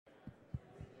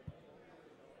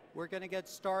We're going to get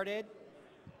started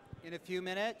in a few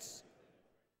minutes.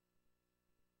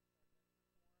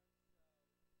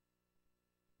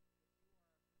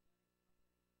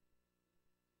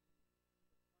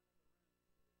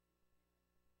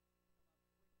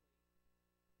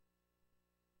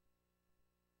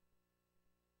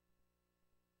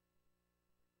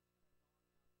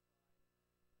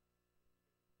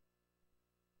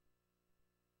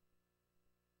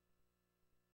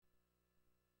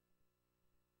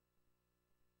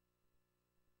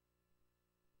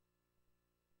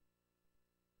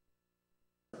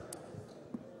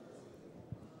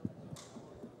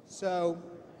 So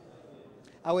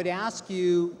I would ask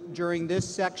you during this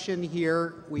section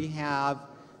here, we have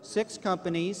 6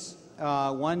 companies.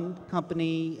 One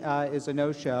company is a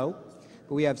no-show,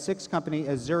 but we have 6 companies,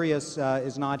 Azurius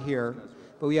is not here,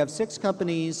 but we have 6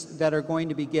 companies that are going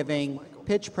to be giving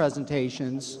pitch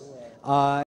presentations.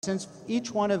 Since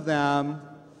each one of them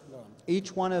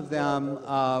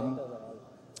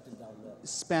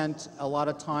spent a lot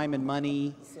of time and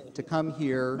money to come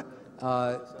here,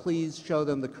 please show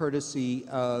them the courtesy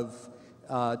of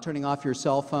turning off your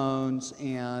cell phones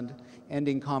and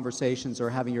ending conversations or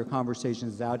having your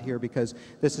conversations out here, because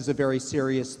this is a very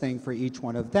serious thing for each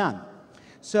one of them.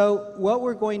 So what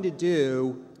we're going to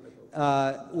do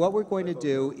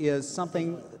is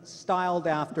something styled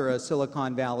after a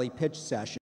Silicon Valley pitch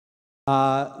session.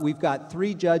 We've got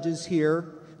 3 judges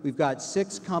here. We've got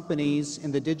 6 companies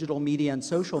in the digital media and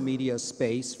social media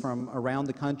space from around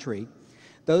the country.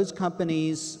 Those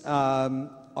companies each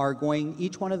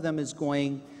one of them is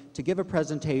going to give a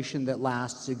presentation that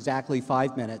lasts exactly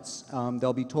 5 minutes.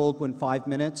 They'll be told when 5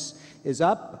 minutes is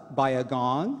up by a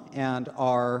gong, and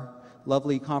our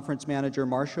lovely conference manager,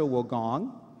 Marcia, will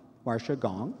gong. Marcia,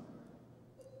 gong.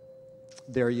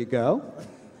 There you go.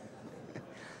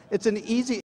 It's an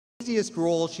easiest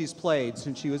role she's played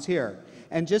since she was here.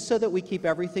 And just so that we keep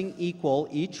everything equal,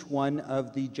 each one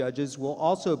of the judges will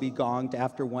also be gonged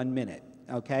after 1 minute.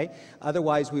 Okay?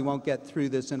 Otherwise, we won't get through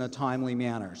this in a timely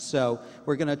manner. So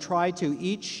we're going to try to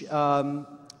each, can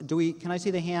I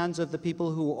see the hands of the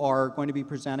people who are going to be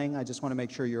presenting? I just want to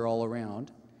make sure you're all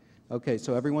around. Okay,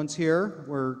 so everyone's here.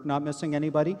 We're not missing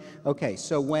anybody. Okay,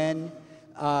 so when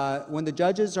the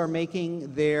judges are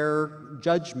making their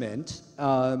judgment,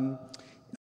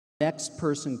 next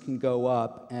person can go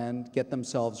up and get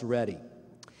themselves ready.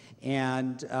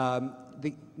 And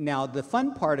now the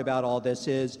fun part about all this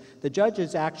is the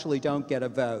judges actually don't get a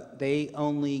vote. They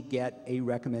only get a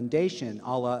recommendation,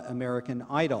 a la American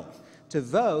Idol. To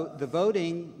vote, the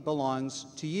voting belongs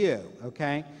to you,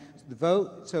 okay? The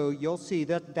vote, so you'll see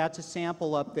that that's a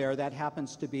sample up there. That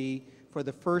happens to be for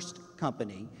the first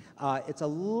company. It's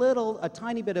a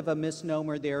tiny bit of a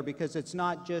misnomer there, because it's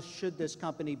not just should this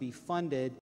company be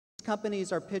funded.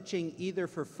 Companies are pitching either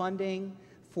for funding,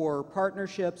 for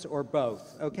partnerships, or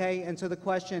both, okay? And so the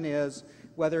question is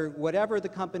whatever the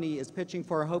company is pitching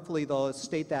for, hopefully they'll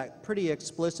state that pretty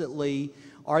explicitly.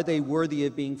 Are they worthy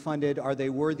of being funded? Are they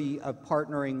worthy of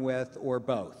partnering with, or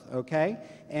both, okay?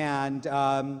 And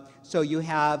so you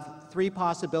have 3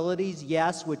 possibilities: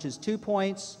 yes, which is 2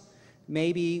 points;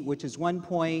 maybe, which is 1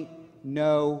 point;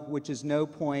 no, which is no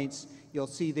points. You'll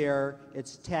see there,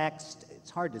 it's text. It's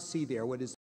hard to see there. What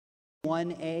is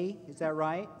 1A, is that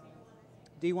right?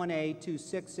 D1A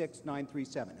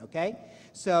 266937, okay?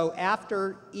 So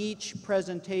after each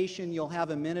presentation, you'll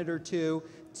have a minute or 2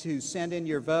 to send in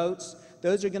your votes.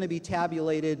 Those are going to be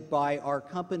tabulated by our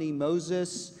company,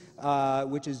 Moses,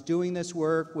 which is doing this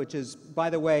work, which is, by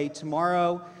the way,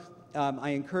 tomorrow, I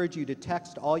encourage you to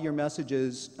text all your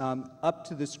messages up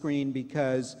to the screen,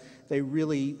 because they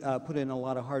really put in a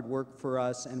lot of hard work for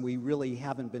us, and we really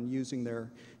haven't been using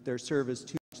their service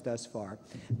too much thus far.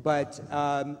 But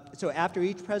so after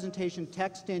each presentation,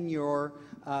 text in your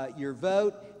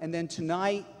vote, and then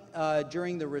tonight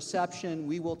during the reception,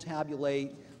 we will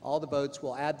tabulate all the votes.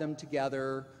 We'll add them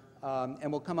together,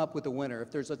 and we'll come up with a winner.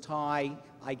 If there's a tie,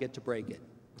 I get to break it.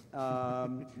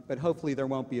 But hopefully there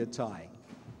won't be a tie.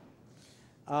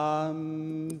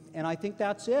 And I think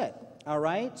that's it. All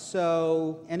right,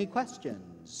 so any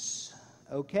questions?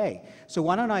 Okay, so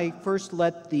why don't I first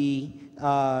let the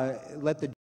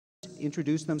judges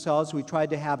introduce themselves. We tried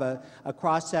to have a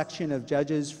cross-section of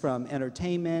judges from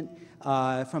entertainment,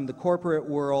 from the corporate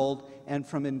world, and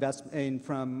from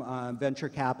venture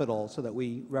capital, so that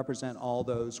we represent all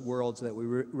those worlds that we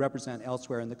represent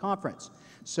elsewhere in the conference.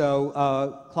 So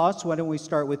Klaus, why don't we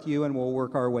start with you, and we'll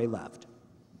work our way left.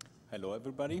 Hello,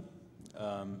 everybody.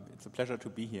 It's a pleasure to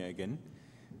be here again.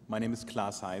 My name is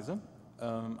Klaus Heise.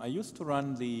 I used to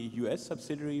run the US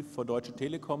subsidiary for Deutsche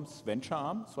Telekom's venture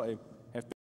arm, so I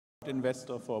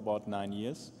investor for about 9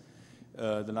 years.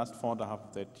 The last 4.5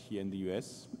 of that here in the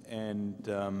US. And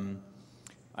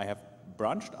I have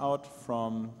branched out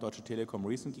from Deutsche Telekom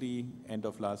recently, end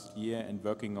of last year, and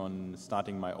working on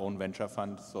starting my own venture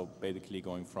fund. So basically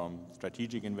going from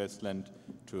strategic investment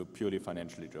to purely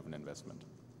financially driven investment.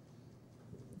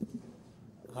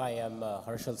 Hi, I'm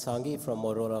Harshal Sanghi from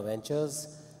Motorola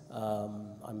Ventures.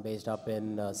 I'm based up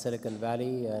in Silicon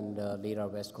Valley and lead our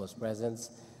West Coast presence.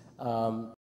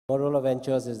 Motorola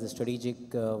Ventures is the strategic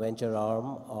venture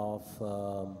arm of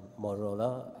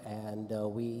Motorola, and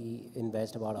we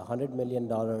invest about $100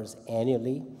 million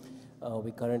annually.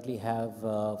 We currently have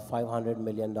 $500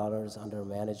 million under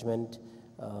management.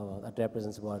 That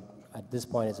represents about, at this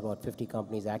point, it's about 50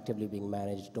 companies actively being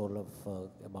managed, total of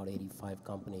about 85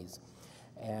 companies.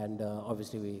 And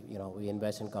obviously, we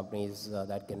invest in companies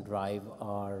that can drive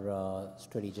our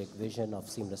strategic vision of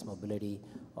seamless mobility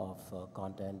of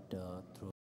content through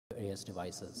various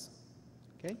devices.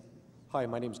 Okay. Hi,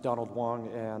 my name is Donald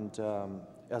Wong, and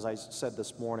as I said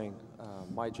this morning,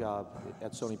 my job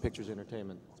at Sony Pictures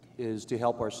Entertainment is to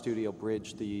help our studio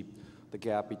bridge the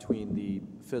gap between the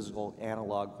physical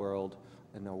analog world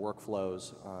and their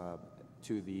workflows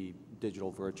to the digital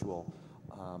virtual.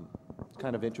 It's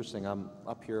kind of interesting. I'm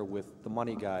up here with the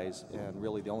money guys, and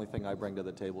really the only thing I bring to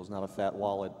the table is not a fat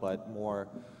wallet, but more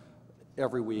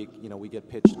every week, we get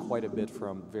pitched quite a bit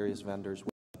from various vendors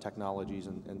with technologies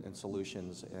and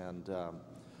solutions, and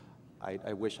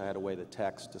I wish I had a way to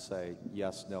text to say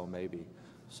yes, no, maybe.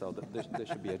 So this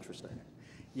should be interesting.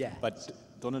 Yeah. But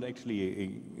Donald,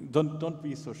 actually, don't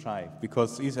be so shy,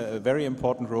 because he's a very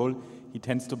important role. He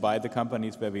tends to buy the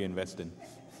companies where we invest in.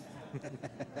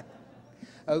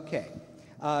 Okay.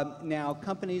 Now,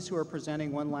 companies who are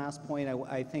presenting, one last point,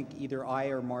 I think either I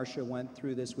or Marcia went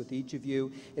through this with each of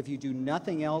you. If you do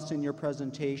nothing else in your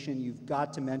presentation, you've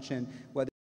got to mention whether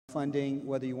funding,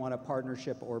 whether you want a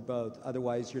partnership or both.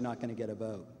 Otherwise, you're not going to get a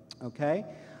vote. Okay?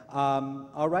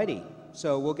 All righty.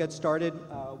 So we'll get started.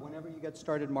 Whenever you get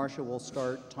started, Marcia, we'll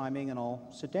start timing, and I'll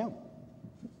sit down.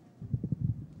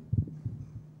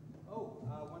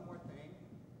 One more thing.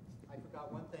 I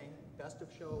forgot one thing. Best of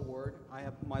Show Award. I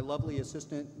have my lovely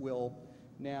assistant will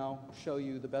now show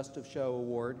you the Best of Show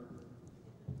Award.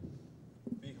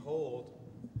 Behold,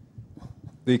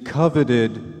 the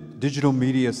coveted Digital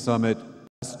Media Summit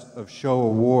Best of Show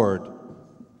Award.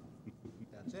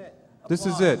 That's it. This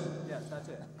Applause. is it. Yes, that's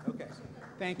it. Okay.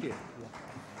 Thank you.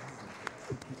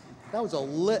 That was a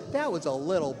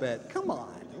little bit. Come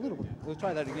on. A little bit. We'll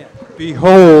try that again.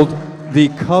 Behold, the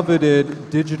coveted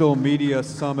Digital Media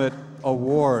Summit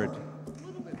Award.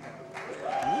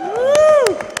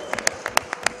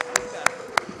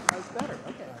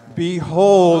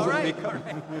 Behold. All right.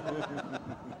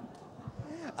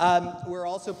 We're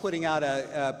also putting out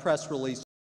a press release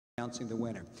announcing the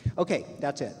winner. Okay,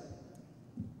 that's it.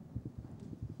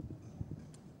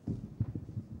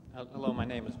 Hello, my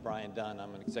name is Brian Dunn.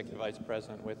 I'm an Executive Vice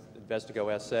President with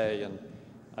Investigo SA, and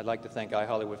I'd like to thank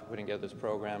iHollywood for putting together this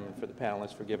program and for the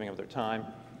panelists for giving of their time.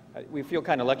 We feel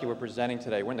kind of lucky we're presenting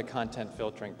today. We're in the content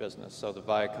filtering business, so the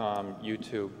Viacom,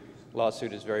 YouTube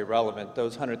lawsuit is very relevant.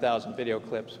 Those 100,000 video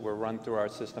clips were run through our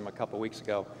system a couple weeks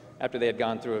ago after they had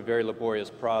gone through a very laborious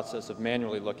process of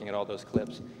manually looking at all those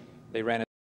clips. They ran it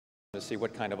to see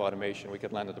what kind of automation we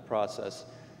could lend to the process,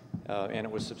 and it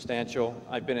was substantial.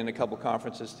 I've been in a couple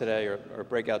conferences today or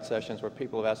breakout sessions where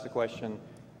people have asked the question,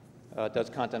 does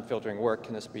content filtering work?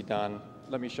 Can this be done?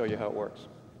 Let me show you how it works.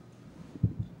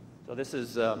 So this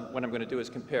is, what I'm going to do is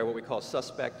compare what we call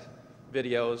suspect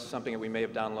videos, something that we may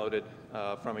have downloaded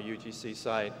from a UGC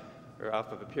site or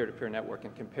off of a peer-to-peer network,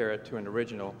 and compare it to an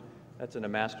original that's in a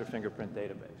master fingerprint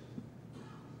database.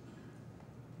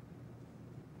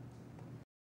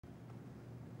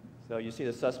 So you see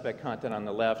the suspect content on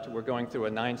the left. We're going through a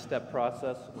 9-step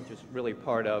process, which is really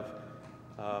part of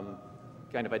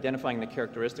kind of identifying the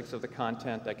characteristics of the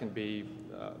content. That can be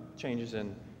changes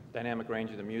in dynamic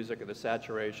range of the music or the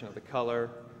saturation of the color.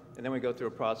 And then we go through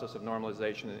a process of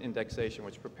normalization and indexation,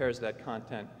 which prepares that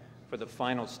content for the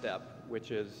final step,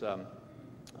 which is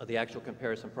the actual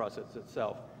comparison process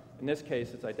itself. In this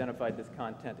case, it's identified this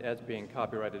content as being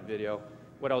copyrighted video.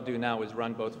 What I'll do now is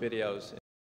run both videos in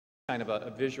kind of a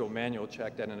visual manual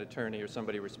check that an attorney or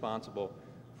somebody responsible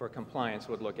for compliance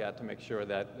would look at to make sure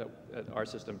that our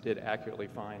system did accurately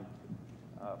find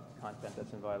content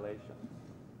that's in violation.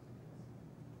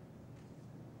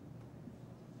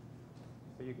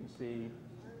 So you can see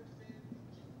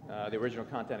the original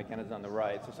content, again, is on the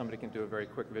right, so somebody can do a very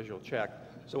quick visual check.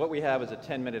 So what we have is a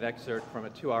 10-minute excerpt from a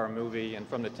 2-hour movie, and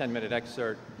from the 10-minute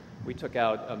excerpt, we took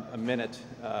out a minute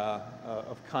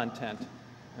of content,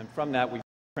 and from that, we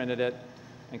printed it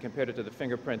and compared it to the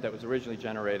fingerprint that was originally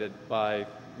generated by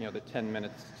the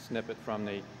 10-minute snippet from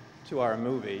the 2-hour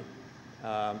movie,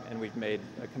 and we've made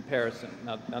a comparison.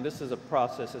 Now this is a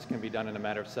process. This can be done in a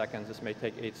matter of seconds. This may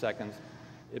take 8 seconds.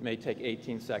 It may take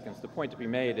 18 seconds. The point to be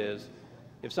made is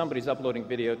if somebody's uploading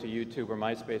video to YouTube or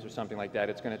MySpace or something like that,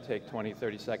 it's going to take 20,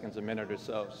 30 seconds, a minute or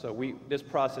so. So this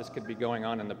process could be going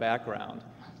on in the background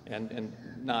and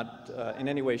not in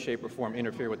any way, shape, or form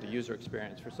interfere with the user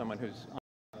experience for someone who's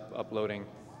uploading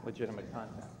legitimate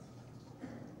content.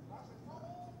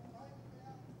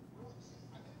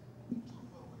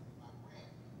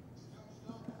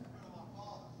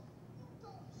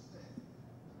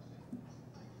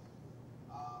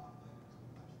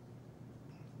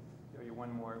 Show you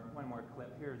one more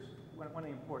clip. Here's one of the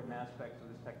important aspects of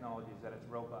this technology is that it's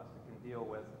robust. It can deal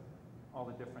with all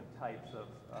the different types of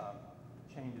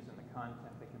changes in the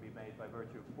content that can be made by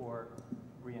virtue of poor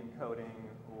re-encoding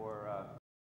or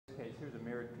in this case, here's a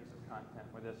mirrored piece of content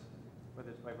where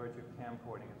this by virtue of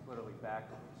camcording, it's literally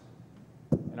backwards.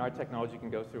 And our technology can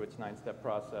go through its 9-step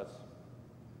process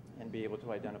and be able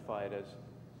to identify it as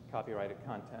copyrighted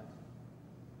content.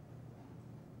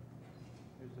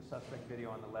 Here's the suspect video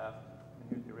on the left, and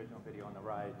here's the original video on the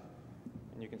right.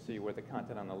 And you can see where the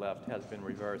content on the left has been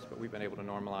reversed, but we've been able to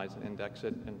normalize and index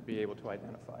it and be able to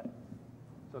identify it.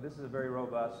 So this is a very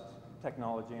robust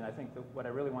technology, and I think that what I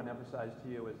really want to emphasize to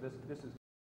you is this is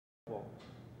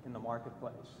in the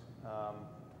marketplace.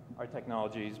 Our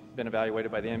technology's been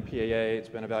evaluated by the MPAA, it's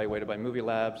been evaluated by Movie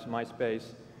Labs,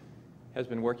 MySpace has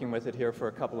been working with it here for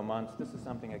a couple of months. This is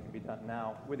something that can be done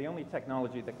now. We're the only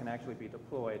technology that can actually be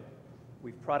deployed.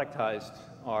 We've productized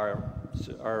our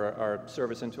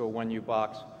service into a 1U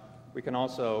box. We can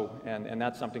also, and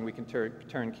that's something we can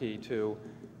turnkey to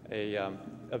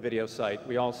a video site.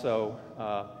 We also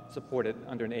support it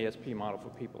under an ASP model for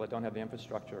people that don't have the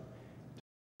infrastructure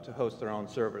to host their own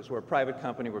servers. We're a private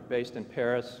company. We're based in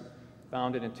Paris,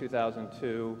 founded in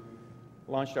 2002,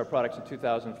 launched our products in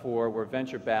 2004. We're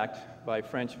venture-backed by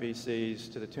French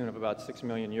VCs to the tune of about 6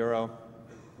 million euro.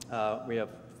 We have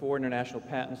 4 international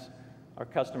patents. Our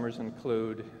customers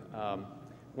include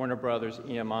Warner Brothers,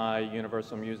 EMI,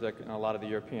 Universal Music, and a lot of the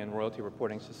European royalty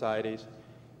reporting societies.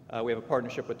 We have a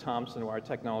partnership with Thomson where our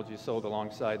technology is sold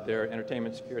alongside their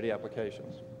entertainment security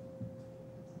applications.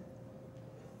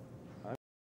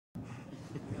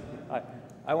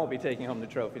 I won't be taking home the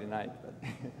trophy tonight, but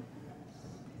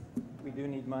we do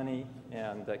need money.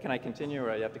 And can I continue,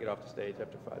 or I have to get off the stage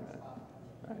after 5 minutes?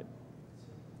 All right.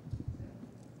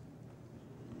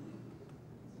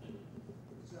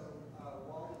 So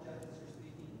while the judges are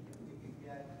speaking, if we could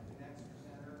get the next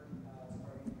presenter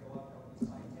starting to go up on the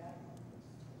slide deck.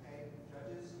 Okay,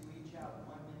 judges, you each have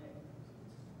 1 minute.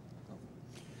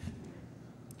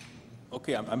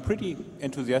 Okay, I'm pretty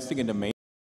enthusiastic in the main.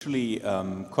 Actually,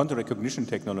 content recognition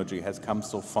technology has come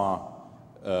so far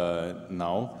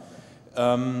now.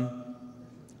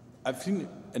 I've seen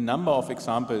a number of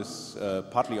examples,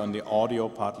 partly on the audio,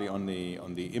 partly on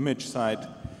the image side.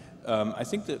 I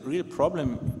think the real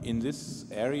problem in this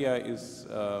area is,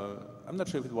 I'm not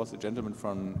sure if it was the gentleman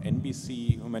from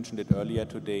NBC who mentioned it earlier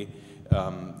today,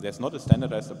 there's not a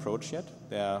standardized approach yet.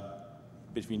 There are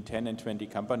between 10 and 20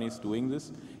 companies doing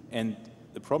this, and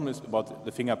the problem is about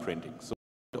the fingerprinting. So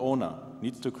the owner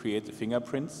needs to create the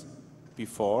fingerprints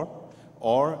before,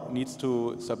 or needs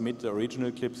to submit the original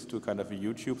clips to kind of a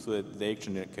YouTube so that they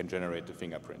can generate the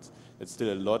fingerprints. There's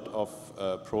still a lot of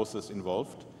process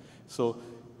involved. So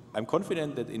I'm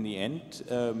confident that in the end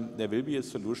there will be a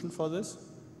solution for this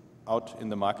out in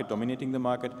the market, dominating the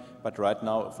market, but right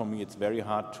now for me it's very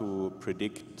hard to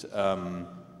predict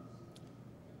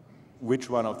which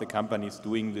one of the companies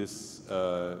doing this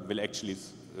will actually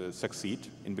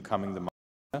succeed in becoming the market,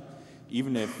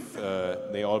 even if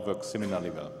they all work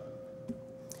similarly well.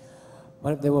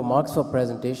 Well, if there were marks for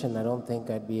presentation, I don't think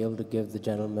I'd be able to give the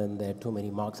gentleman there too many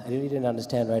marks. I really didn't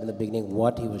understand right in the beginning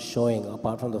what he was showing,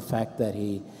 apart from the fact that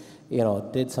he,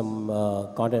 did some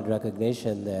content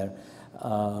recognition there.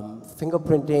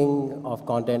 Fingerprinting of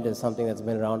content is something that's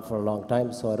been around for a long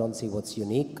time, so I don't see what's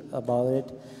unique about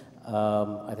it.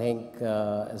 I think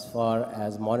as far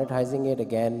as monetizing it,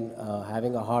 again,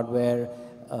 having a hardware,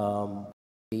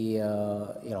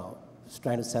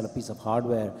 trying to sell a piece of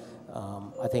hardware,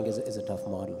 I think is a tough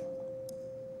model.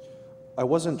 I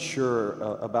wasn't sure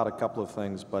about a couple of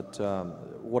things, but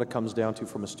what it comes down to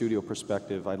from a studio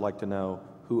perspective, I'd like to know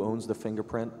who owns the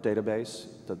fingerprint database.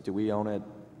 Do we own it?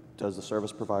 Does the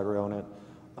service provider own it?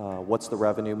 What's the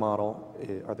revenue model?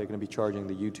 Are they going to be charging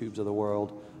the YouTubes of the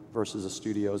world versus the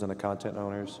studios and the content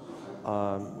owners?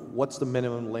 What's the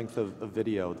minimum length of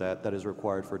video that is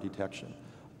required for detection?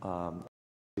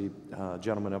 the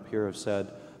gentlemen up here have said,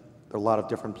 there are a lot of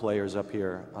different players up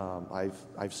here.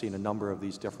 I've seen a number of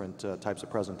these different types of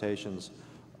presentations.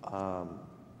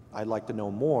 I'd like to know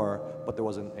more, but there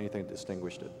wasn't anything that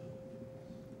distinguished it.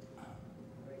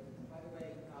 By the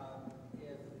way,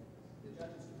 if the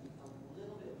judges could be a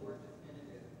little bit more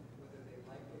definitive whether they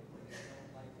like it or they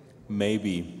don't like it.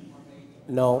 Maybe.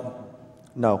 No.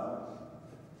 No.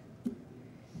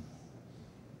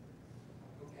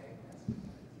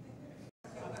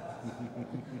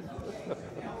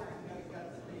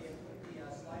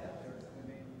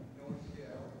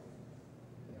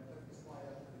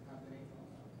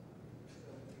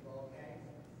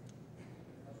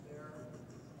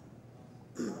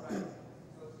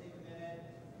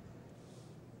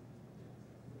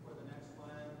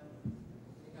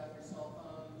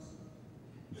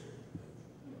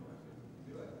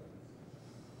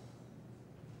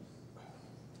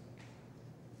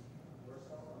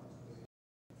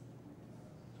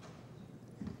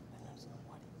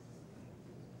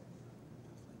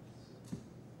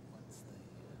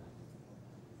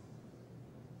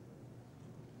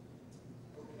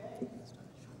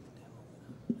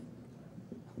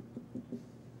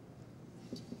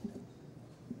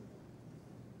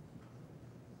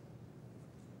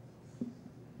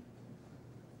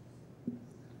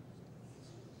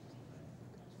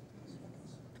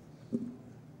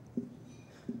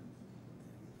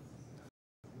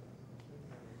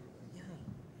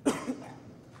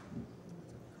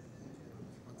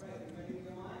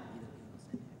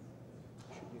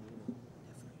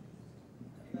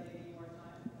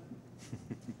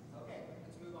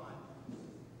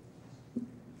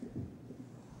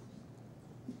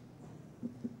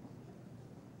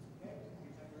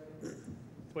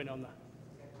 Waiting on that.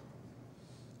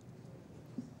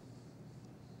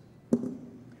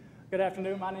 Good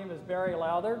afternoon. My name is Barry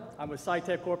Lowther. I'm with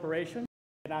SciTech Corporation,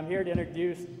 and I'm here to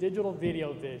introduce Digital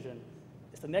Video Vision.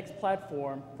 It's the next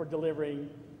platform for delivering.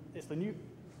 It's the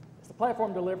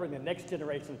platform delivering the next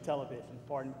generation of television.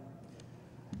 Pardon.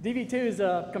 DV2 is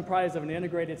comprised of an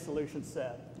integrated solution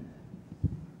set.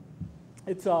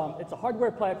 It's a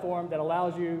hardware platform that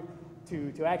allows you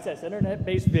to access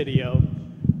internet-based video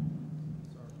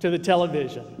to the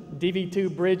television.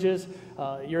 DV2 bridges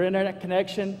your internet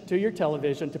connection to your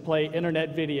television to play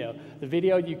internet video, the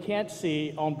video you can't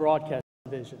see on broadcast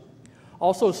television.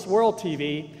 Also, Swirl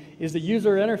TV is the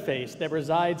user interface that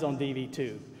resides on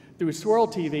DV2. Through Swirl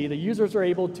TV, the users are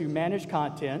able to manage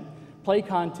content, play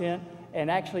content,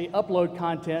 and actually upload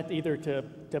content either to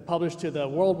publish to the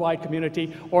worldwide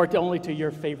community or only to your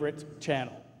favorite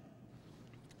channel.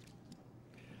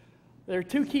 There are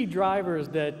two key drivers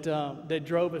that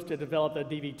drove us to develop the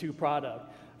DV2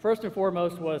 product. First and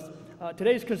foremost was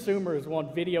today's consumers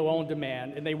want video on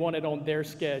demand, and they want it on their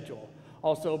schedule.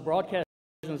 Also, broadcast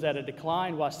television is at a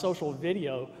decline while social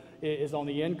video is on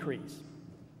the increase.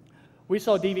 We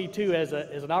saw DV2 as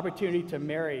an opportunity to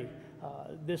marry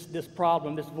this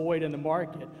problem, this void in the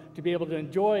market, to be able to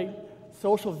enjoy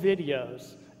social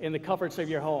videos in the comforts of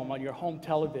your home, on your home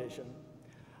television.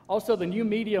 Also, the new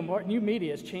media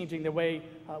is changing the way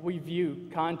we view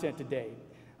content today.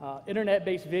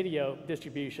 Internet-based video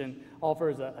distribution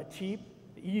offers a cheap,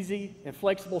 easy, and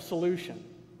flexible solution.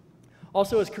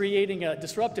 Also, it's creating a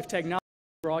disruptive technology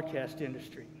in the broadcast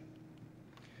industry.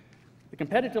 The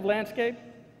competitive landscape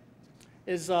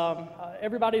is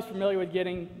everybody's familiar with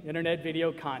getting internet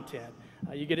video content.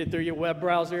 You get it through your web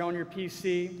browser on your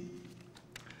PC.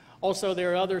 Also,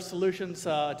 there are other solutions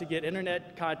to get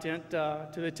internet content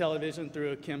to the television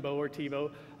through Akimbo or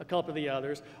TiVo, a couple of the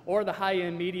others, or the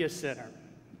high-end media center.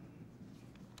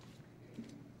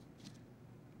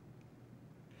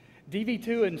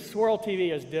 DV2 and Swirl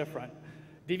TV is different.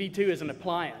 DV2 is an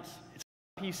appliance. It's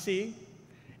a PC.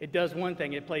 It does one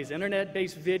thing. It plays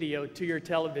internet-based video to your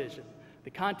television, the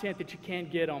content that you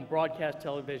can't get on broadcast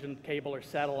television, cable, or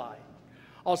satellite.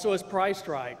 Also, it's priced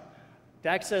right. To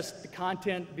access the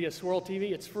content via Swirl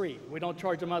TV, it's free. We don't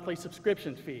charge a monthly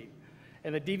subscription fee.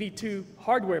 And the DV2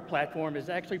 hardware platform is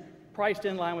actually priced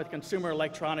in line with consumer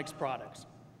electronics products.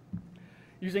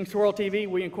 Using Swirl TV,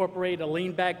 we incorporate a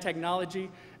lean-back technology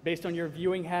based on your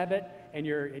viewing habit and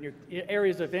your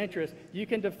areas of interest. You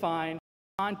can define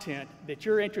content that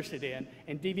you're interested in,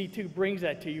 and DV2 brings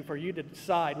that to you for you to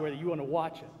decide whether you want to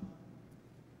watch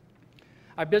it.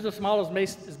 Our business model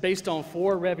is based on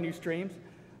 4 revenue streams.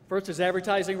 First is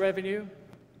advertising revenue,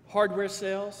 hardware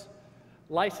sales,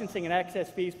 licensing and access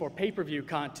fees for pay-per-view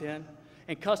content,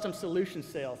 and custom solution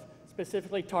sales,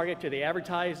 specifically targeted to the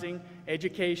advertising,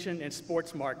 education, and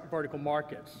sports vertical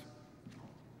markets.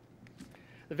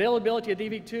 The availability of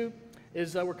DV2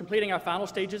 is we're completing our final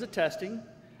stages of testing.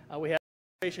 We have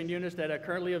units that are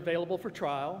currently available for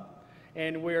trial,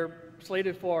 and we're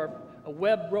slated for a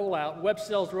web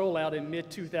sales rollout in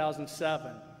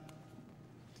mid-2007.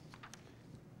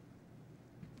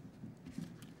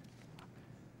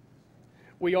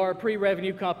 We are a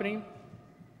pre-revenue company.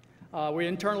 We're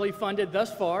internally funded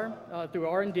thus far through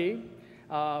R&D.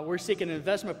 We're seeking an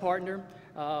investment partner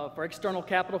for external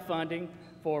capital funding,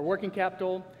 for working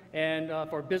capital, and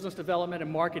for business development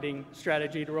and marketing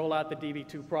strategy to roll out the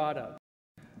DV2 product.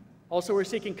 Also, we're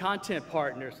seeking content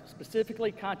partners,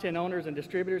 specifically content owners and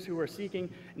distributors who are seeking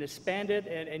an expanded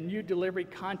and new delivery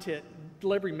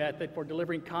method for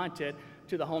delivering content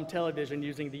to the home television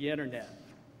using the internet.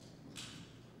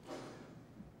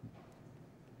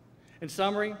 In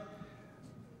summary,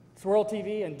 Swirl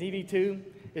TV and DV2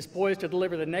 is poised to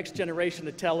deliver the next generation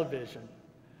of television.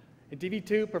 And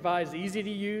DV2 provides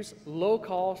easy-to-use,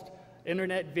 low-cost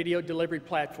internet video delivery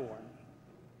platform.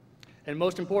 And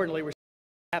most importantly, we're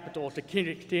capital to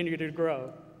continue to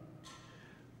grow.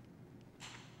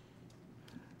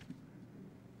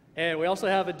 And we also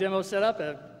have a demo set up.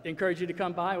 I encourage you to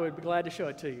come by. We'd be glad to show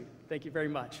it to you. Thank you very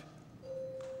much.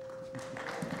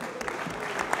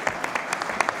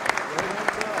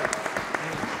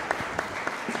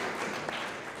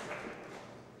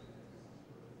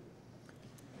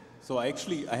 So I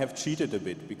have cheated a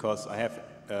bit because I have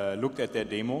looked at their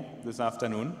demo this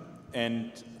afternoon,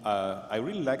 and I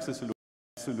really like the solution,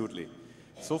 absolutely.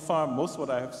 So far, most what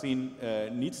I have seen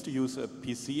needs to use a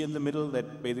PC in the middle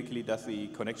that basically does the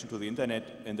connection to the internet,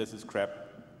 and this is crap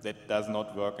that does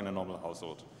not work in a normal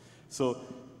household. So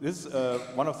this is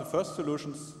one of the first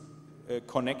solutions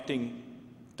connecting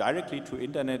directly to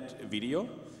internet video,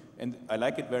 and I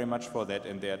like it very much for that,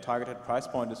 and their targeted price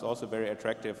point is also very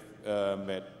attractive,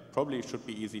 that probably should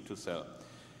be easy to sell.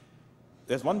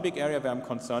 There's one big area where I'm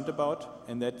concerned about,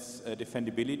 and that's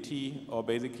defendability, or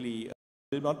basically it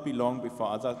will not be long before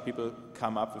other people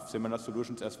come up with similar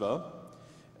solutions as well.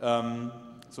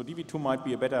 So DV2 might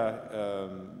be a better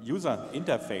user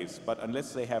interface, but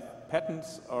unless they have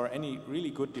patents or any really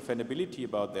good defendability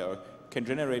about there, can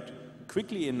generate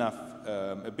quickly enough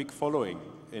a big following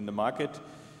in the market,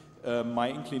 my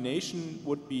inclination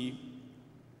would be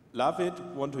love it,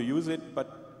 want to use it,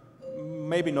 but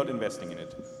maybe not investing in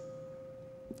it.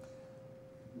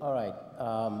 All right.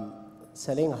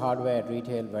 Selling hardware at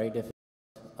retail, very difficult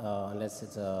unless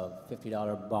it's a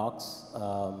 $50 box.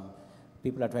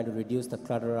 People are trying to reduce the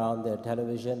clutter around their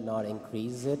television, not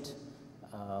increase it.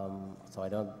 So I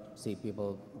don't see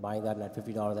people buying that, and at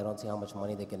 $50, I don't see how much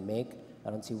money they can make.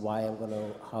 I don't see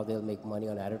how they'll make money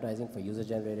on advertising for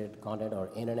user-generated content or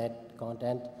internet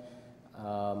content.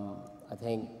 I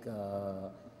think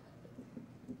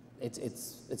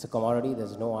it's a commodity.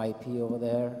 There's no IP over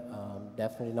there.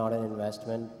 Definitely not an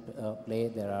investment play.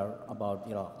 There are about,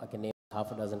 I can name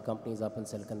half a dozen companies up in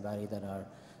Silicon Valley that are,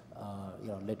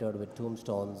 littered with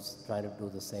tombstones trying to do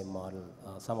the same model.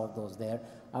 Some of those there.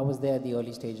 I was there at the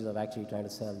early stages of actually trying to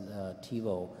sell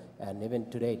TiVo, and even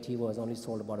today, TiVo has only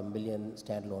sold about 1 million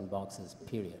standalone boxes,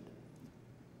 period.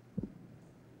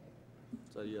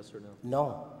 Is that a yes or no?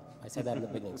 No, I said that in the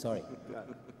beginning, sorry.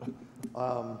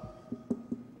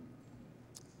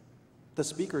 The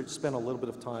speaker spent a little bit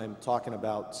of time talking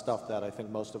about stuff that I think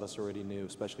most of us already knew,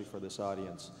 especially for this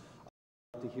audience.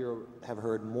 I'd like to have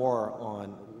heard more on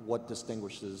what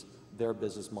distinguishes their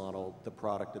business model, the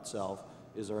product itself.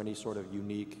 Is there any sort of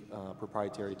unique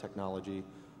proprietary technology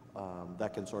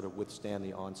that can sort of withstand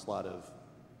the onslaught of,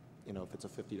 if it's a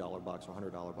 $50 box or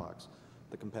 $100 box,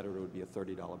 the competitor would be a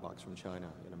 $30 box from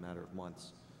China in a matter of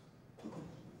months.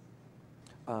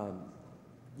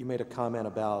 You made a comment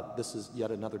about this is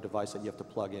yet another device that you have to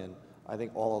plug in. I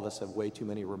think all of us have way too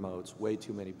many remotes, way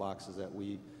too many boxes that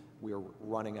we are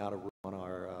running out of room on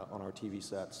our TV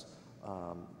sets.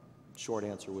 Short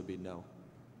answer would be no.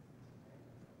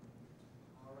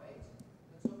 All right.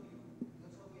 Let's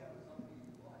hope you have a company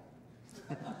you like.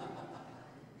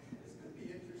 This could be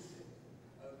interesting.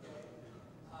 Okay.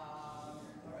 All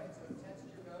right. So test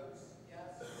your votes.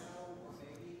 Yes, no, or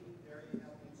maybe. There you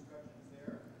have the instructions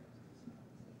there.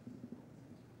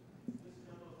 Is this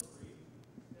demo 3?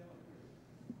 Demo 3.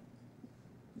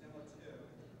 Demo 2.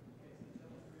 Okay, so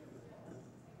demo 3 on the top.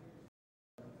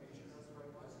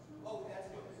 Oh, that's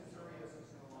because Azurius is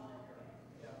no longer here.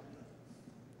 Yeah.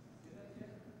 Do that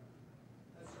again.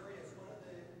 Azurius, one of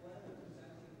the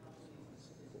presenting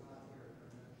companies is not here.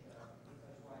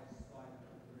 That's why it's slide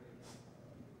number 3.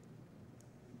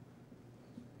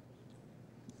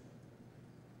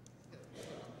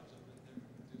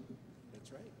 That's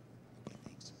right. Okay,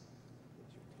 thanks.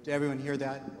 Did everyone hear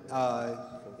that?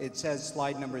 It says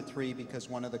slide number 3 because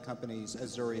one of the companies,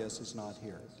 Azurius, is not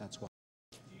here. That's why.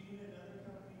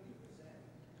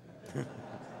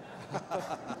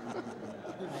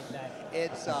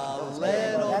 It's a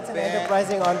little That's an bit.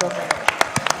 enterprising entrepreneur.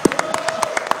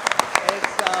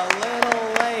 It's a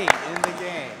little late in the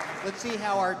game. Let's see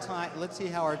how our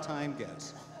time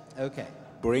goes. Okay.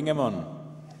 Bring him on.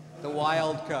 The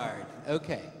wild card.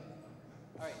 Okay.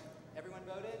 All right. Everyone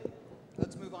voted?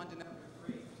 Let's move on to number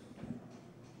 3.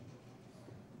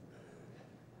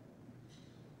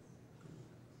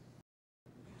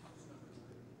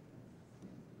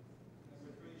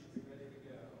 Number 3 should be ready to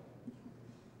go.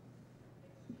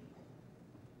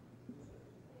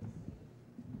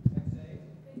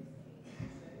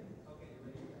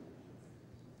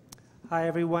 Hi,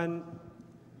 everyone.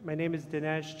 My name is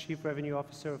Dinesh, Chief Revenue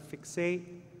Officer of Fixate.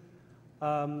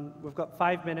 We've got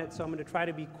 5 minutes, so I'm going to try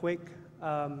to be quick.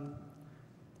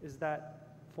 Is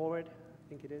that forward? I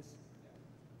think it is.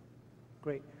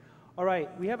 Great. All right,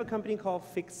 we have a company called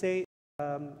Fixate.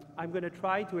 I'm going to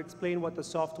try to explain what the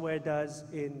software does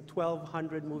in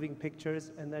 1,200 moving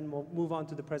pictures, and then we'll move on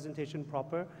to the presentation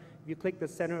proper. If you click the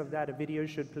center of that, a video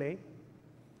should play.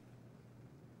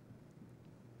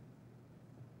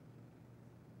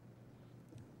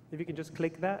 If you can just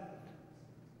click that,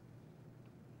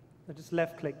 or just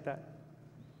left click that.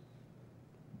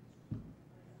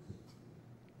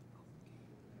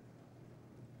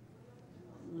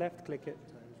 Left click it.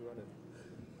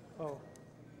 Oh.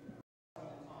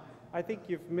 I think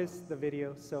you've missed the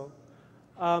video, so,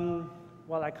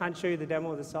 well, I can't show you the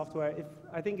demo of the software.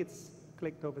 I think it's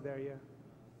clicked over there, yeah.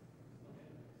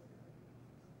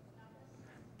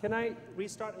 Can I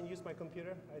restart and use my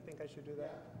computer? I think I should do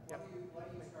that. Yeah. Why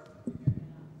don't you start from the beginning?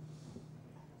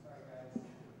 Sorry, guys.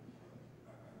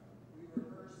 We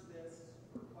rehearsed this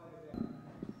for quite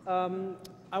a bit.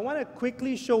 I want to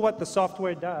quickly show what the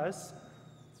software does.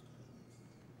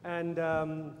 And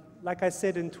like I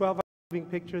said, in 12 moving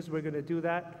pictures, we're going to do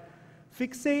that.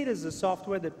 Fixate is a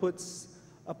software that puts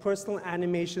a personal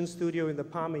animation studio in the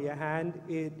palm of your hand.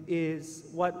 It is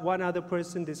what one other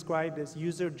person described as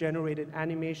user-generated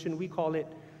animation. We call it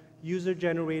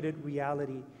user-generated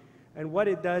reality. And what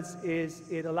it does is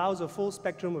it allows a full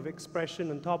spectrum of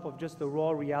expression on top of just the raw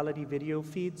reality video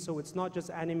feed. So it's not just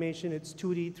animation, it's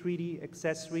 2D, 3D,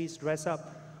 accessories,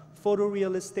 dress-up,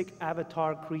 photorealistic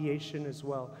avatar creation as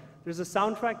well. There's a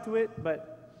soundtrack to it,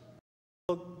 but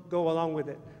we'll go along with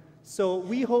it. So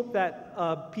we hope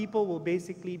that people will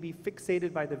basically be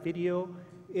fixated by the video.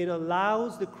 It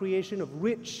allows the creation of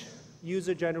rich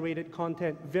user-generated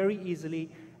content very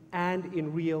easily and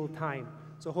in real time.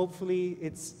 So hopefully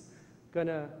it's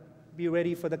gonna be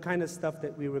ready for the kind of stuff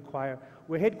that we require.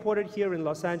 We're headquartered here in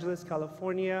Los Angeles,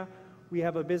 California. We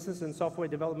have a business and software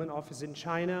development office in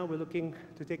China. We're looking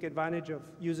to take advantage of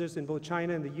users in both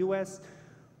China and the US.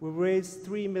 We've raised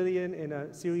 $3 million in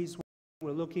a Series 1.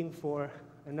 We're looking for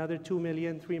another $2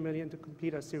 million, $3 million to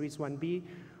complete our Series 1B.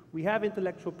 We have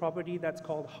intellectual property that's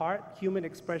called HART, Human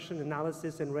Expression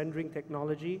Analysis and Rendering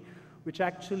Technology, which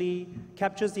actually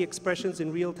captures the expressions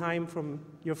in real time from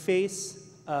your face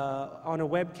on a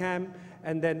webcam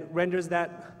and then renders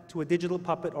that to a digital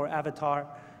puppet or avatar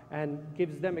and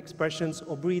gives them expressions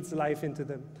or breathes life into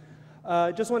them.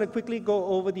 Just want to quickly go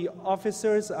over the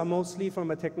officers are mostly from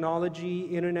a technology,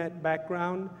 internet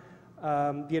background.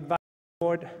 The advisory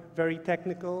board, very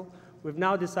technical. We've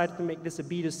now decided to make this a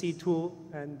B2C tool,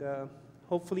 and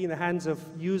hopefully in the hands of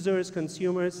users,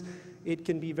 consumers, it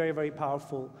can be very, very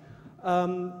powerful.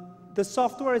 The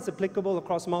software is applicable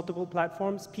across multiple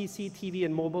platforms, PC, TV,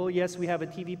 and mobile. Yes, we have a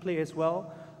TV play as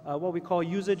well. What we call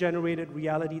user-generated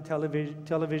reality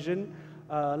television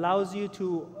allows you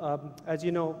to, as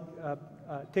you know,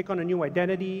 take on a new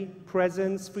identity,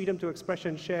 presence, freedom to express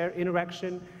and share,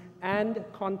 interaction, and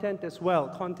content as well.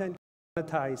 Content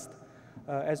monetized,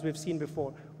 as we've seen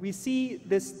before. We see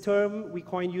this term we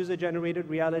coined user-generated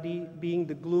reality being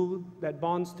the glue that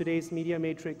bonds today's media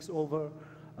matrix over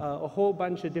a whole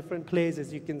bunch of different plays,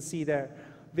 as you can see there.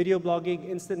 Video blogging,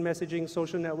 instant messaging,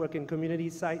 social network and community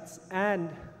sites, and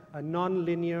a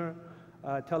non-linear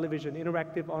television,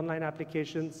 interactive online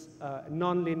applications,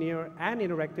 non-linear and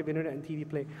interactive internet and TV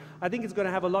play. I think it's going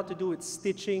to have a lot to do with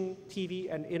stitching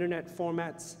TV and internet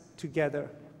formats together.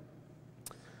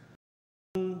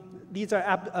 These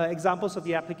are examples of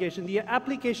the application. The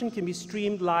application can be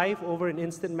streamed live over an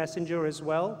instant messenger as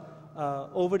well,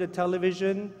 over the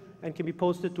television, and can be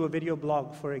posted to a video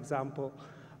blog, for example.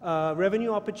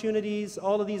 Revenue opportunities,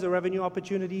 all of these are revenue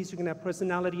opportunities. You can have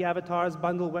personality avatars,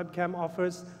 bundle webcam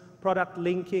offers, product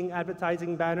linking,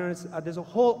 advertising banners. There's a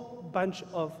whole bunch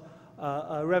of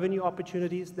revenue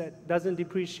opportunities that doesn't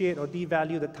depreciate or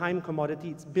devalue the time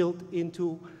commodity. It's built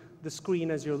into the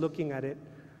screen as you're looking at it.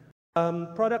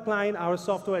 Product line, our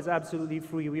software is absolutely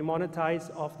free. We monetize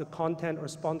off the content or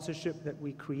sponsorship that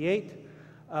we create.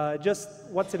 Just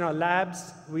what's in our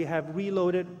labs, we have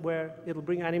Reloaded, where it'll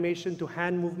bring animation to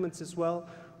hand movements as well.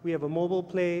 We have a mobile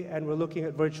play, and we're looking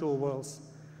at virtual worlds.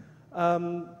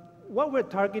 What we're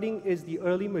targeting is the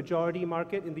early majority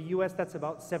market. In the US, that's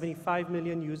about 75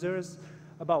 million users.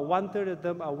 About 1/3 of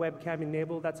them are webcam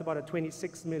enabled. That's about a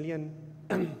 26 million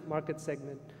market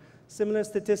segment. Similar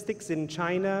statistics in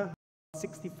China,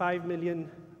 65 million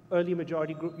early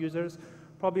majority group users.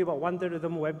 Probably about 1/3 of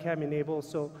them webcam enabled.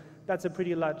 So that's a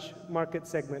pretty large market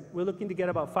segment. We're looking to get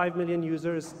about 5 million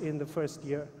users in the first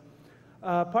year.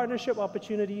 Partnership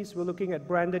opportunities, we're looking at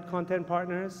branded content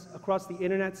partners across the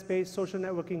internet space, social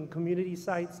networking community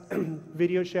sites,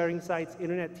 video sharing sites,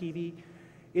 internet TV,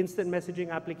 instant messaging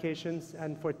applications,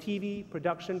 and for TV,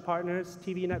 production partners,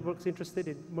 TV networks interested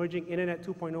in merging Internet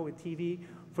 2.0 with TV,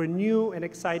 for new and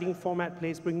exciting format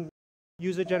plays, bringing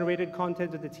user-generated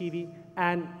content to the TV,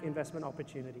 and investment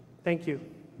opportunity. Thank you.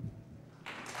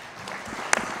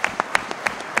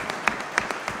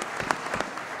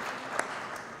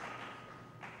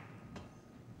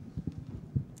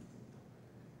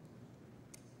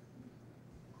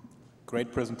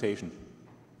 Great presentation.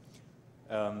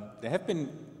 There have been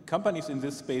companies in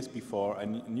this space before. I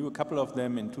knew a couple of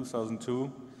them in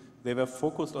 2002. They were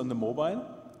focused on the mobile,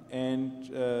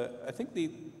 and I think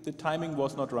the timing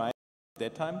was not right at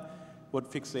that time. What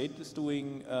Fixate is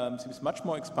doing seems much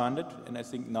more expanded, and I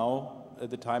think now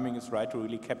the timing is right to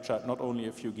really capture not only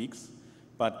a few geeks,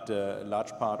 but a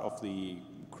large part of the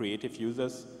creative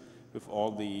users with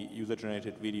all the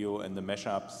user-generated video and the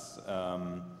mashups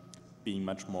being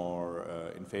much more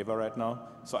in favor right now.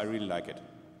 So I really like it.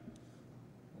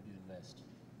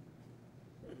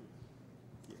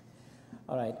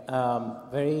 All right,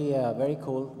 very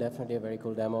cool, definitely a very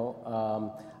cool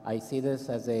demo. I see this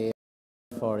as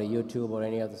for YouTube or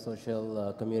any other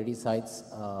social community sites.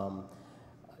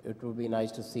 It would be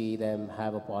nice to see them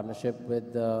have a partnership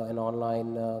with an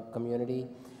online community.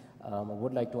 I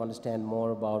would like to understand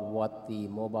more about what the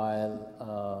mobile,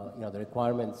 the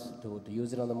requirements to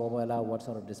use it on the mobile are, what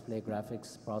sort of display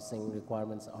graphics processing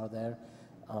requirements are there.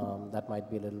 That might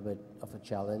be a little bit of a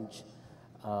challenge.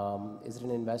 Is it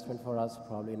an investment for us?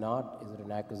 Probably not. Is it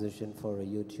an acquisition for a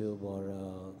YouTube or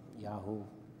a Yahoo?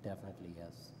 Definitely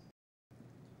yes.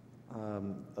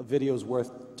 A video's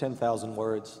worth 10,000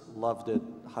 words. Loved it.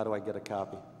 How do I get a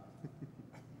copy?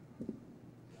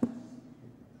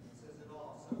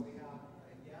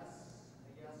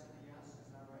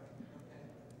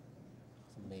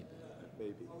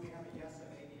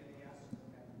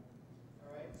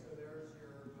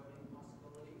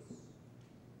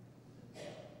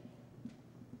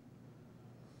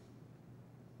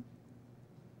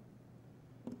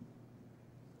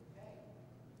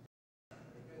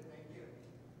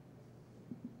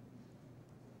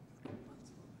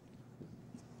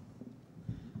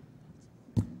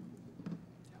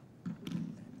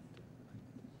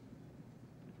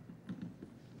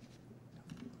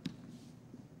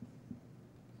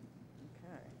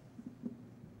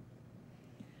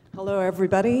 Hello,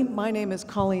 everybody. My name is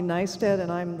Colleen Neistat,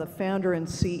 and I'm the founder and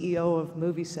CEO of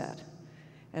MovieSet.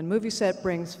 And MovieSet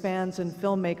brings fans and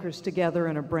filmmakers together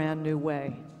in a brand new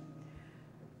way.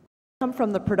 I come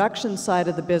from the production side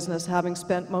of the business, having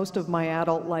spent most of my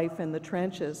adult life in the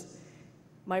trenches.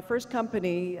 My first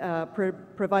company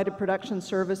provided production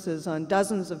services on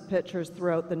dozens of pictures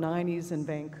throughout the 90s in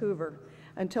Vancouver,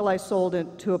 until I sold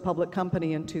it to a public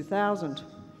company in 2000.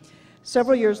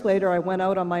 Several years later, I went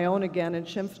out on my own again and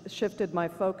shifted my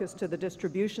focus to the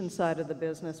distribution side of the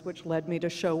business, which led me to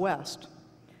Show West.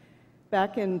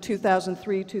 Back in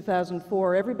 2003,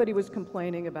 2004, everybody was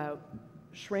complaining about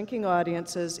shrinking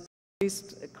audiences,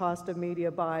 increased cost of media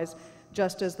buys,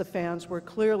 just as the fans were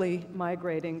clearly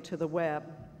migrating to the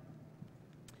web.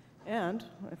 And,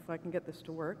 if I can get this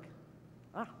to work,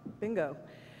 bingo.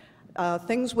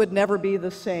 Things would never be the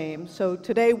same. So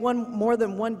today, more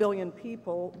than 1 billion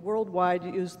people worldwide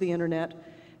use the internet,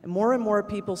 and more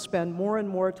people spend more and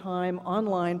more time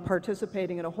online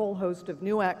participating in a whole host of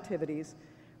new activities,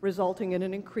 resulting in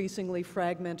an increasingly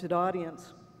fragmented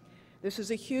audience. This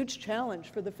is a huge challenge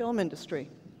for the film industry.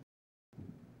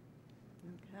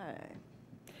 Okay.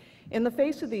 In the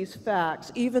face of these facts,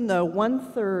 even though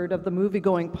 1/3 of the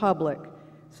movie-going public,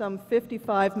 some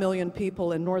 55 million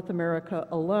people in North America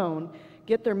alone,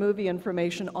 get their movie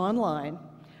information online,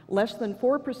 less than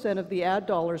 4% of the ad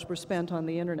dollars were spent on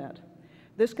the internet.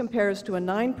 This compares to a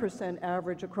 9%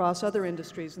 average across other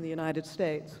industries in the United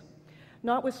States.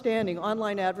 Notwithstanding,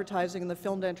 online advertising in the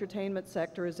film and entertainment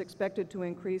sector is expected to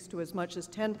increase to as much as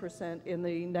 10% in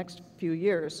the next few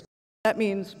years. That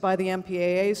means, by the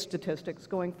MPAA statistics,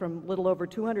 going from a little over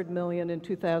 200 million in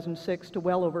 2006 to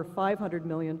well over 500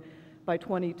 million by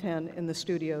 2010 in the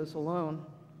studios alone.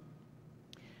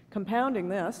 Compounding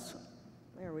this,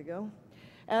 there we go,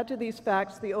 add to these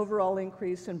facts the overall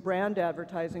increase in brand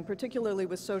advertising, particularly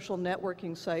with social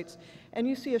networking sites, and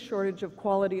you see a shortage of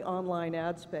quality online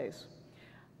ad space.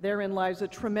 Therein lies a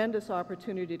tremendous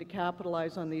opportunity to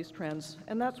capitalize on these trends,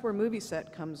 and that's where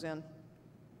MovieSet comes in.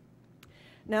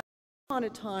 Now, once upon a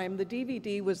time, the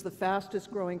DVD was the fastest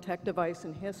growing tech device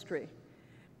in history.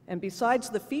 And besides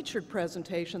the featured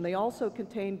presentation, they also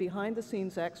contained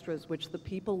behind-the-scenes extras, which the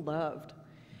people loved.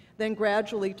 Then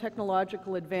gradually,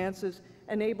 technological advances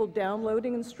enabled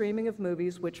downloading and streaming of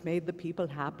movies, which made the people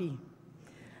happy.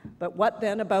 But what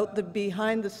then about the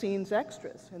behind-the-scenes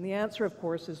extras? And the answer, of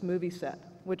course, is MovieSet,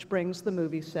 which brings the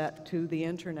MovieSet to the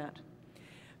internet.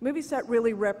 MovieSet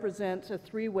really represents a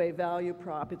three-way value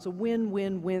prop. It's a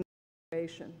win-win-win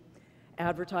situation.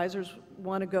 Advertisers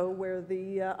want to go where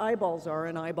the eyeballs are,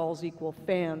 and eyeballs equal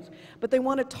fans. But they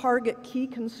want to target key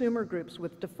consumer groups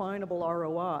with definable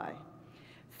ROI.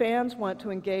 Fans want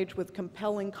to engage with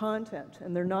compelling content,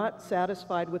 and they're not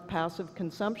satisfied with passive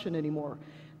consumption anymore.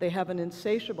 They have an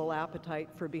insatiable appetite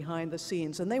for behind the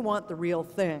scenes, and they want the real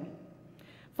thing.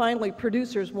 Finally,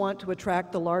 producers want to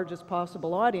attract the largest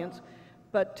possible audience,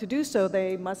 but to do so,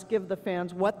 they must give the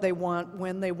fans what they want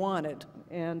when they want it,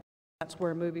 and that's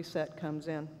where MovieSet comes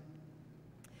in.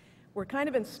 We're kind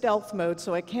of in stealth mode,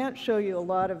 so I can't show you a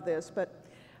lot of this, but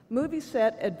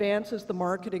MovieSet advances the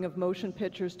marketing of motion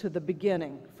pictures to the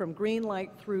beginning, from green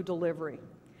light through delivery.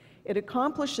 It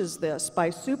accomplishes this by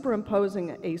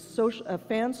superimposing a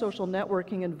fan social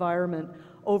networking environment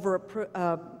over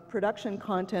a production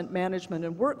content management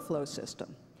and workflow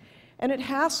system. And it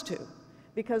has to,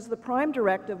 because the prime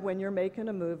directive when you're making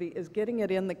a movie is getting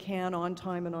it in the can on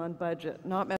time and on budget,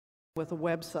 not messing with a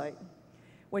website.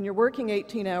 When you're working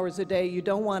 18 hours a day, you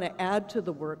don't want to add to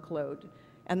the workload.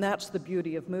 And that's the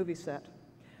beauty of MovieSet.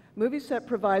 MovieSet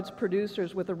provides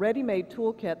producers with a ready-made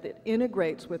toolkit that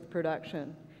integrates with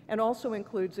production and also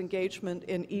includes engagement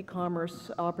in e-commerce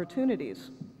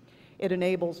opportunities. It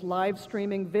enables live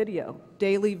streaming video,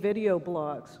 daily video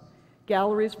blogs,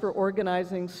 galleries for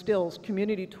organizing stills,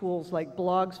 community tools like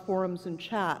blogs, forums, and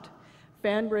chat,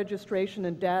 fan registration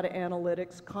and data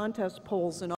analytics, contest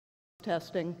polls and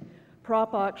testing,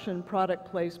 prop auction, product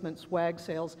placement, swag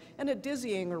sales, and a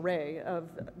dizzying array of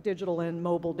digital and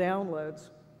mobile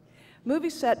downloads.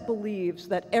 MovieSet believes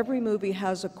that every movie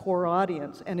has a core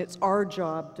audience, and it's our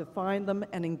job to find them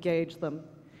and engage them.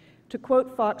 To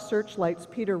quote Fox Searchlight's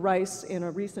Peter Rice in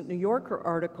a recent New Yorker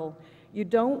article, you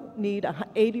don't need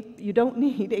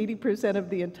 80% of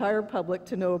the entire public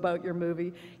to know about your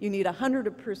movie. You need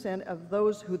 100% of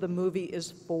those who the movie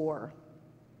is for.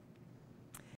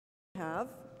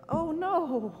 Oh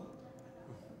no.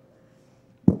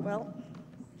 Well,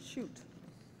 shoot.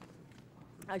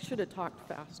 I should have talked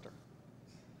faster.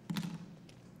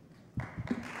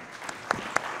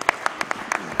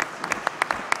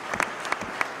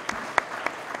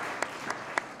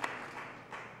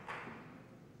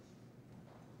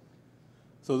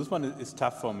 So this one is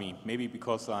tough for me, maybe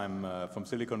because I'm from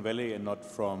Silicon Valley and not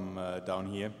from down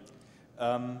here.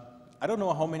 I don't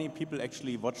know how many people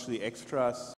actually watch the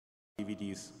extras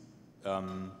DVDs.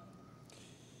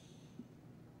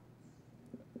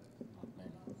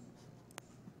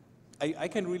 I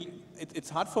can really, it's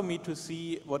hard for me to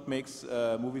see what makes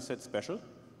MovieSet special.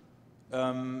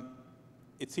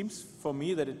 It seems for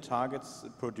me that it targets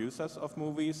producers of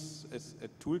movies, it's a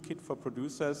toolkit for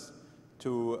producers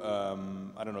to,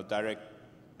 I don't know, direct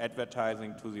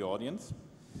advertising to the audience.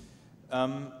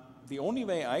 The only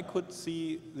way I could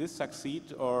see this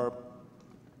succeed or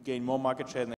gain more market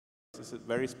share is a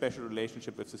very special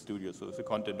relationship with the studios, so with the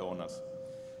content owners.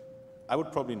 I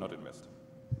would probably not invest.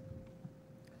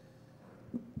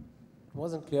 It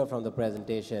wasn't clear from the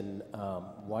presentation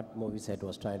what MovieSet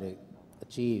was trying to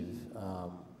achieve.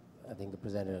 I think the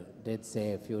presenter did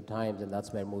say a few times, and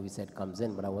that's where MovieSet comes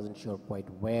in, but I wasn't sure quite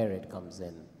where it comes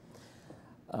in.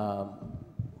 I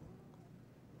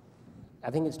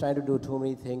think it's trying to do too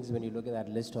many things. When you look at that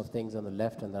list of things on the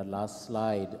left on that last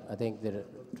slide, I think they're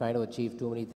trying to achieve too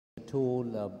many things. A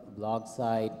tool, a blog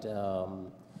site,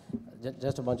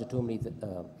 just a bunch of too many,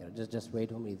 just way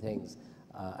too many things.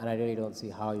 And I really don't see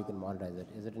how you can monetize it.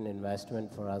 Is it an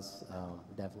investment for us?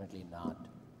 Definitely not.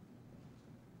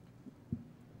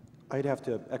 I'd have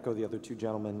to echo the other two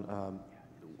gentlemen.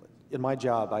 In my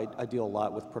job, I deal a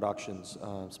lot with productions,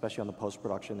 especially on the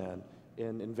post-production end.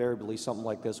 And invariably, something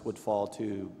like this would fall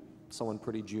to someone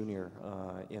pretty junior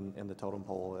in the totem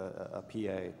pole, a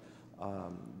PA.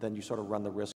 Then you sort of run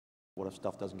the risk What if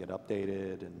stuff doesn't get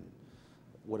updated, and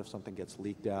what if something gets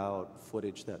leaked out,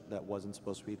 footage that wasn't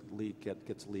supposed to be leaked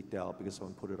gets leaked out because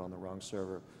someone put it on the wrong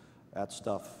server. That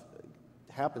stuff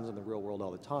happens in the real world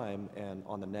all the time, and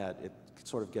on the net, it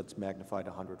sort of gets magnified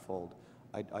 100-fold.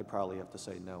 I'd probably have to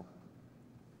say no.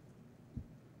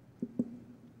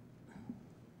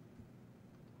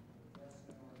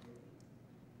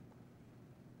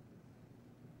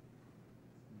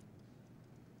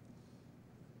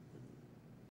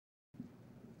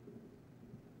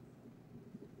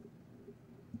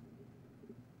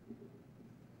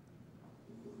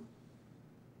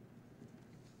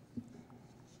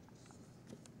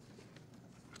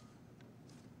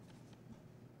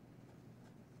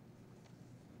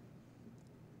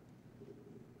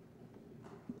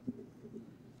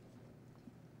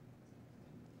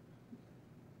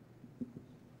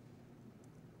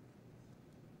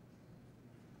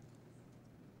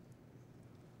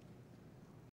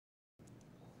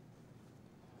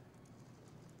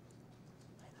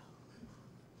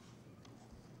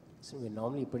 So we're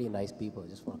normally pretty nice people,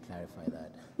 just want to clarify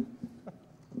that.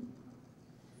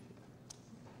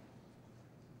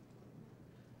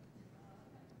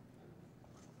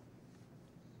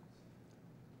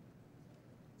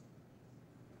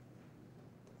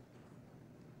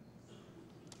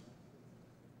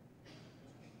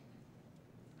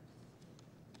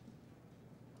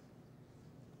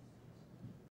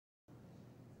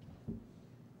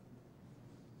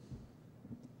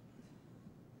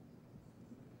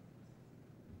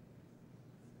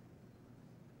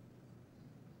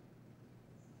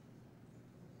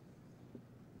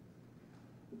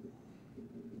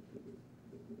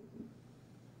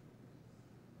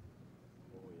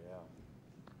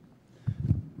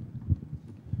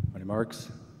 Marks,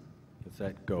 get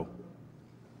set, go.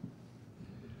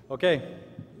 Okay,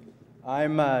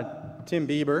 I'm Tim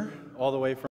Bieber, all the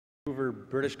way from Vancouver,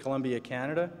 British Columbia,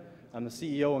 Canada. I'm the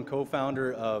CEO and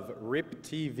co-founder of RIP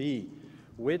TV,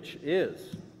 which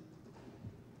is,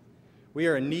 we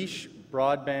are a niche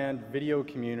broadband video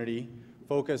community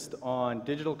focused on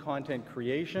digital content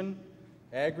creation,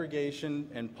 aggregation,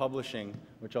 and publishing,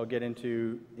 which I'll get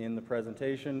into in the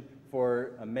presentation,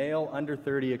 for a male under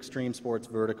 30 extreme sports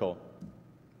vertical.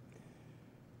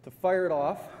 To fire it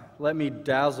off, let me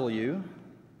dazzle you.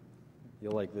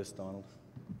 You'll like this, Donald.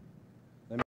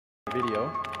 Let me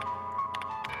video.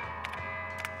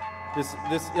 This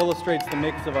illustrates the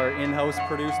mix of our in-house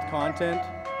produced content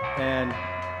and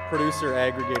producer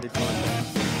aggregated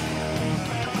content.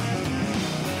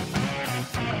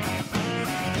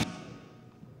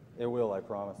 It will, I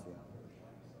promise you.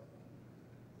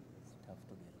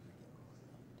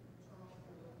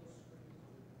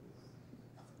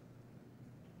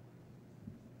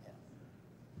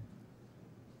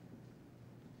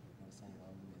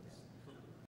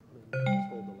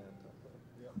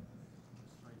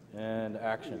 And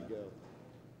action.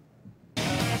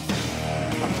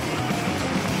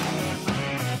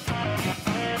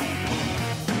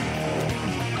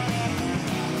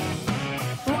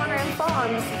 For more info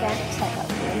on this event, check out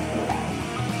the link below.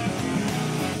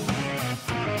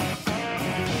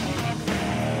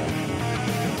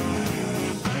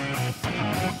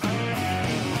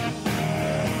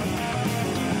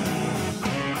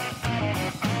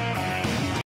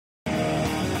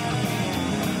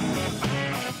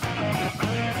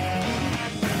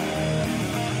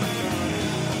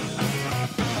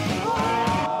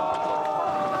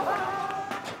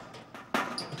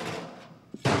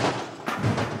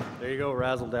 There you go,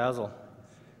 razzle dazzle.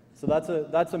 So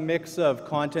that's a mix of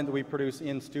content that we produce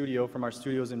in studio from our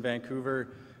studios in Vancouver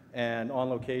and on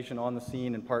location, on the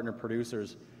scene, and partner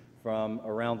producers from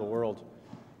around the world.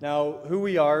 Now, who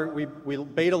we are, we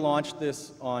beta launched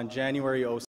this on January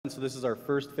 07, so this is our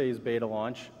first phase beta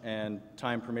launch, and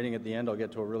time permitting at the end, I'll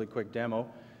get to a really quick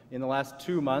demo. In the last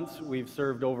 2 months, we've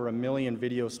served over 1 million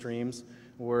video streams.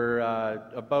 We're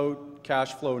about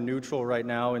cash flow neutral right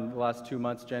now. In the last 2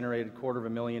 months, generated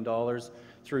 $250,000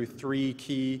 through 3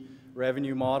 key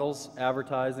revenue models: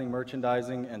 advertising,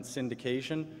 merchandising, and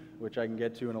syndication, which I can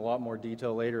get to in a lot more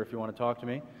detail later if you want to talk to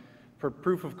me. For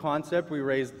proof of concept, we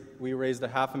raised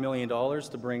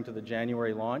 $500,000 to bring to the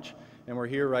January launch, and we're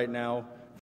here right now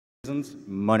for reasons,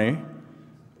 money.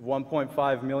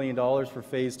 $1.5 million for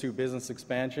phase 2 business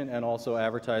expansion, and also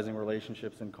advertising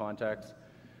relationships and contacts.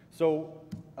 So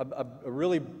a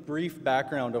really brief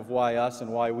background of why us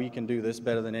and why we can do this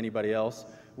better than anybody else.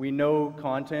 We know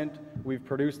content. We've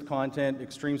produced content,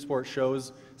 extreme sports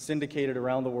shows, syndicated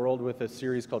around the world with a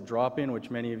series called Drop-In, which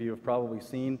many of you have probably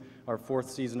seen, our 4th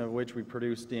season of which we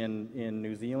produced in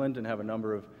New Zealand and have a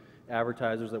number of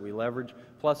advertisers that we leverage.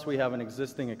 Plus, we have an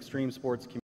existing extreme sports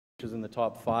community which is in the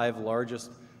top 5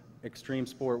 largest extreme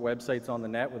sport websites on the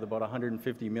net with about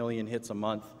 150 million hits a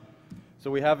month. So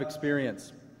we have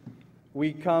experience.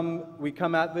 We come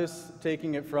at this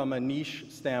taking it from a niche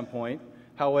standpoint.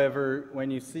 However,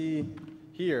 when you see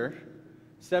here,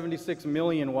 76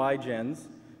 million YGens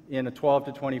in a 12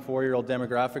 to 24-year-old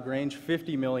demographic range,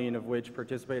 50 million of which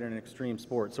participate in extreme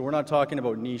sports. So we're not talking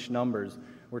about niche numbers.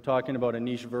 We're talking about a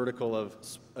niche vertical of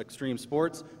extreme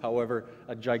sports, however,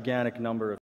 a gigantic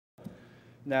number of.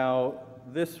 Now,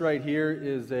 this right here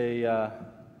is a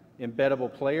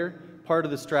embeddable player. Part of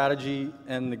the strategy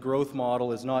and the growth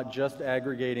model is not just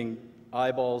aggregating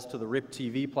eyeballs to the RIP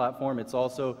TV platform. It's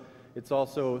also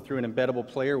through an embeddable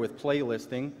player with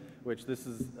playlisting, which this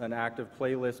is an active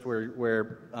playlist where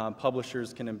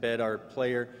publishers can embed our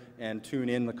player and tune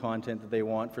in the content that they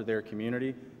want for their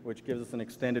community, which gives us an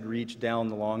extended reach down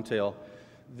the long tail.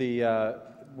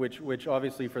 Which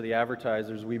obviously for the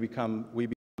advertisers, we become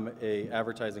a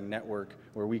advertising network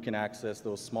where we can access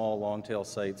those small long tail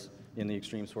sites in the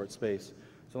extreme sport space.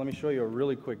 So let me show you a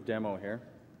really quick demo here,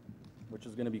 which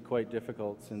is going to be quite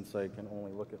difficult since I can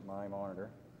only look at my monitor.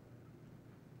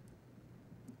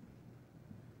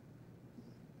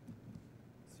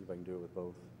 Let's see if I can do it with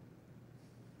both.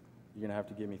 You're going to have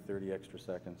to give me 30 extra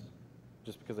seconds,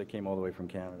 just because I came all the way from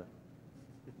Canada.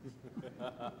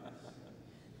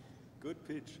 Good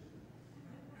pitch.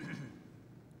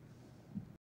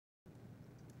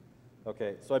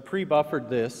 Okay, so I pre-buffered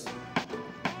this.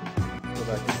 Let's go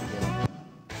back to the beginning.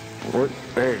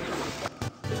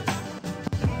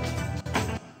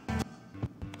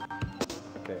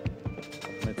 Okay,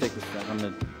 I'm going to take this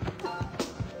down.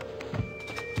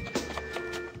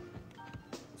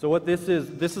 So what this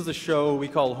is a show we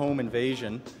call Home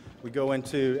Invasion. We go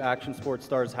into action sports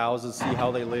stars' houses, see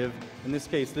how they live. In this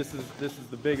case, this is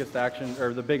the biggest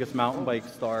the biggest mountain bike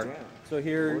star. So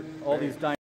here, all these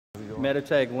meta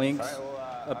tag links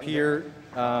appear.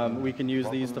 We can use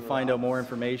these to find out more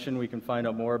information. We can find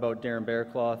out more about Darren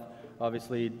Bearcloth.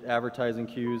 Obviously, advertising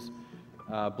cues.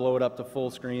 Blow it up to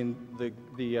full screen. The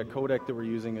codec that we're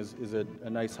using is a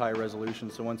nice high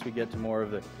resolution. So once we get to more of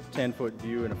the 10-foot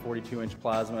view and a 42-inch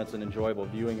plasma, it's an enjoyable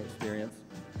viewing experience.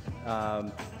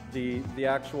 The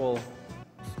actual,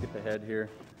 skip ahead here.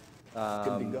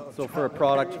 So for a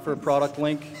product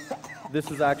link, this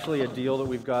is actually a deal that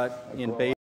we've got in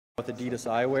beta with Adidas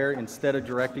Eyewear. Instead of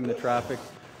directing the traffic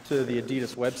to the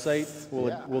Adidas website,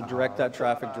 we'll direct that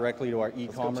traffic directly to our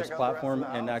e-commerce platform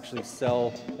and actually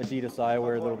sell Adidas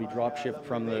Eyewear that will be drop shipped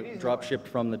from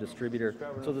the distributor.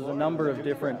 So there's a number of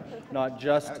different, not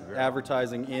just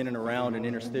advertising in and around and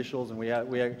interstitials, and we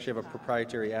actually have a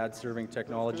proprietary ad serving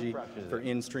technology for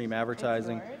in-stream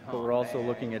advertising, but we're also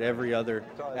looking at every other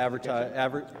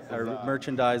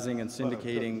merchandising and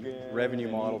syndicating revenue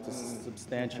model to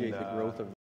substantiate the growth of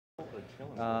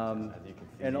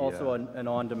and also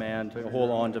a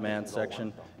whole on-demand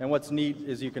section. And what's neat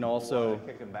is you can also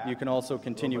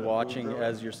continue watching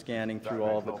as you're scanning through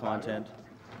all of the content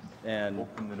and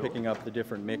picking up the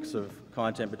different mix of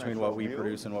content between what we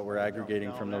produce and what we're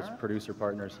aggregating from those producer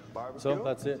partners. So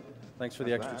that's it. Thanks for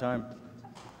the extra time.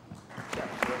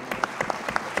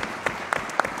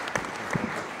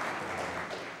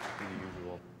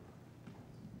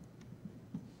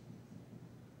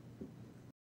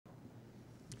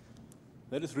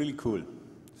 That is really cool.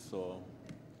 So,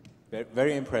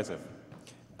 very impressive.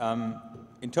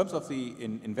 In terms of the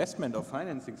investment or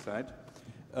financing side,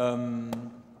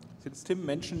 since Tim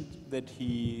mentioned that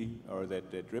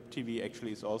that RIP TV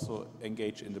actually is also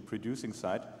engaged in the producing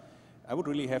side, I would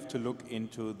really have to look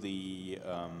into the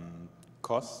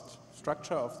cost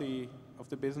structure of the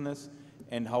business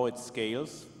and how it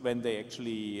scales when they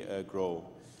actually grow.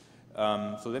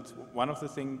 So that's one of the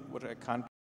things which I can't.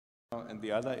 And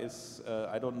the other is,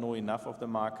 I don't know enough of the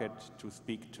market to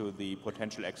speak to the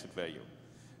potential exit value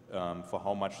for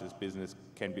how much this business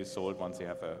can be sold once you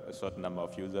have a certain number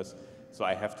of users. So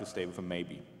I have to stay with a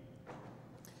maybe.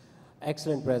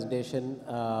 Excellent presentation.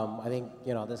 I think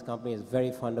this company is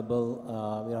very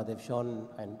fundable. They've shown,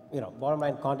 and bottom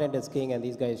line, content is king, and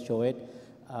these guys show it.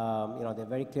 They're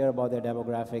very clear about their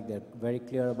demographic. They're very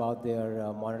clear about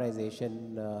their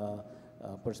monetization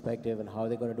perspective and how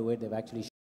they're going to do it. They've actually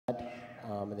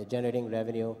and they're generating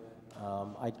revenue.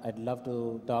 I'd love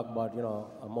to talk about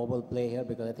a mobile play here,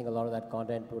 because I think a lot of that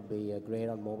content would be great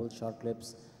on mobile short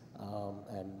clips,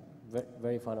 and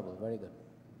very fundable, very good.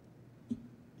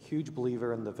 Huge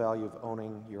believer in the value of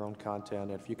owning your own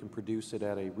content. If you can produce it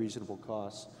at a reasonable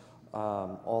cost,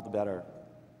 all the better.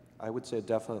 I would say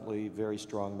definitely very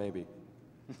strong maybe.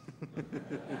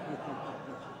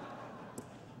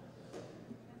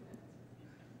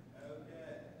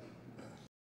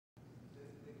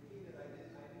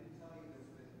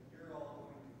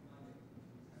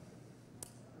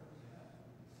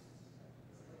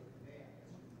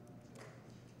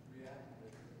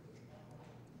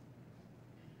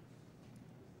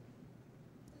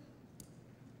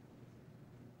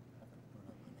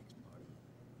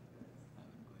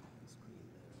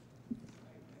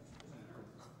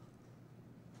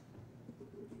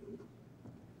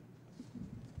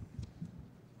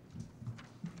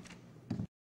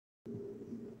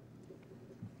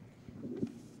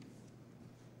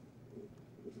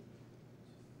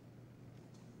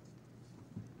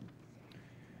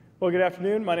 Well, good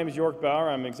afternoon. My name is York Bauer.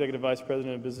 I'm Executive Vice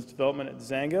President of Business Development at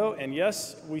Zango. And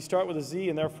yes, we start with a Z,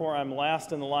 and therefore I'm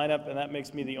last in the lineup, and that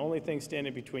makes me the only thing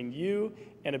standing between you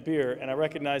and a beer. And I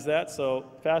recognize that, so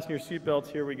fasten your seatbelts.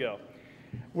 Here we go.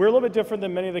 We're a little bit different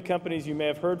than many of the companies you may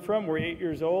have heard from. We're 8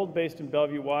 years old, based in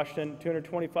Bellevue, Washington,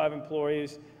 225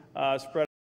 employees, spread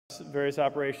across various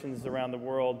operations around the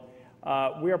world.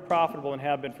 We are profitable and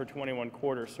have been for 21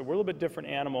 quarters, so we're a little bit different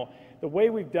animal. The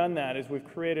way we've done that is we've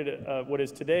created what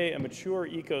is today a mature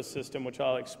ecosystem, which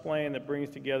I'll explain, that brings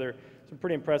together some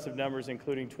pretty impressive numbers,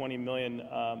 including 20 million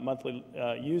monthly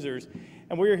users.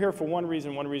 And we're here for one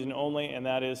reason only, and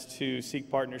that is to seek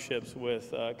partnerships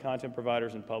with content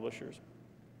providers and publishers.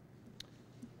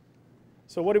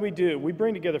 So what do? We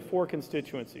bring together 4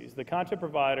 constituencies: the content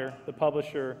provider, the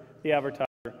publisher, the advertiser,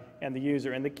 and the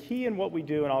user. And the key in what we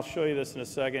do, and I'll show you this in a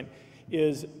second,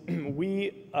 is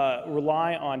we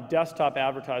rely on desktop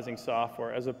advertising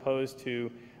software as opposed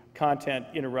to content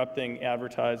interrupting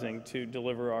advertising to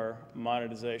deliver our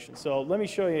monetization. So let me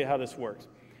show you how this works.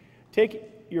 Take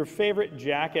your favorite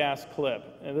jackass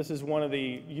clip, and this is one of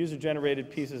the user-generated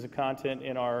pieces of content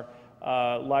in our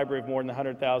library of more than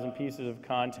 100,000 pieces of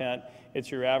content. It's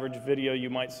your average video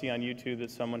you might see on YouTube that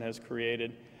someone has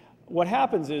created. What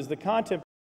happens is the content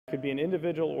could be an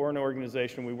individual or an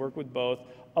organization, we work with both,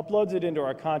 uploads it into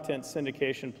our content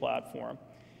syndication platform.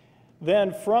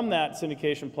 Then from that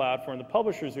syndication platform, the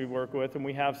publishers we work with, and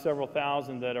we have several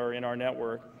thousand that are in our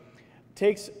network,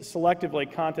 takes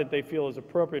selectively content they feel is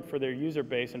appropriate for their user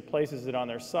base and places it on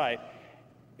their site.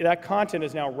 That content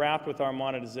is now wrapped with our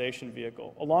monetization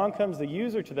vehicle. Along comes the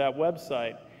user to that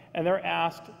website, and they're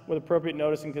asked, with appropriate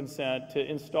notice and consent, to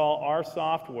install our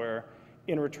software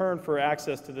in return for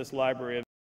access to this library of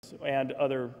and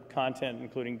other content,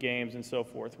 including games and so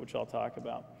forth, which I'll talk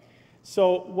about.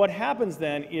 So what happens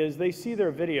then is they see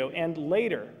their video, and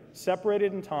later,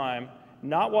 separated in time,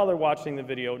 not while they're watching the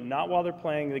video, not while they're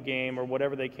playing the game or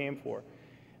whatever they came for,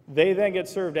 they then get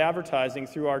served advertising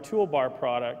through our toolbar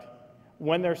product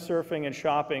when they're surfing and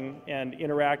shopping and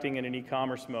interacting in an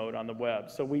e-commerce mode on the web.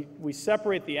 So we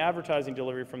separate the advertising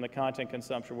delivery from the content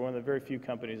consumption. We're one of the very few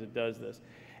companies that does this.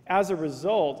 As a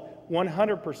result,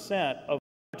 100% of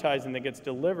advertising that gets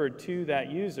delivered to that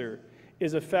user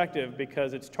is effective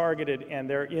because it's targeted and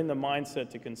they're in the mindset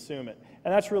to consume it.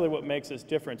 And that's really what makes us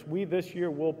different. We this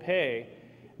year will pay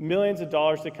millions of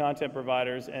dollars to content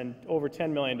providers and over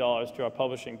 $10 million to our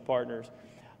publishing partners.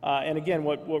 And again,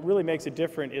 what really makes it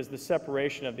different is the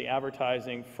separation of the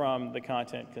advertising from the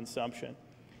content consumption.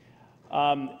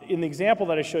 In the example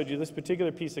that I showed you, this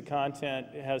particular piece of content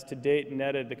has to date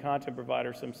netted the content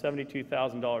provider some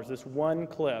 $72,000. This one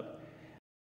clip,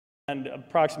 and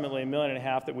approximately $1.5 million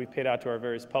that we've paid out to our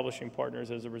various publishing partners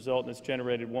as a result, and it's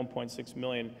generated 1.6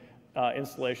 million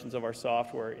installations of our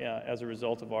software as a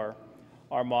result of our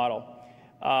model.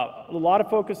 A lot of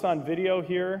focus on video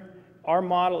here. Our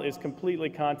model is completely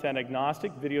content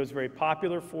agnostic. Video is very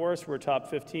popular for us. We're a top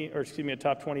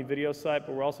 20 video site,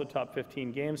 but we're also a top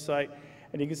 15 game site.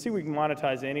 And you can see we can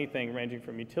monetize anything ranging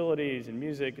from utilities and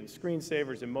music and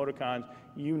screensavers, emoticons,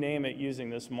 you name it, using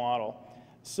this model.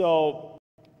 So,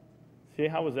 see,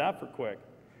 how was that for quick?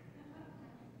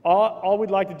 All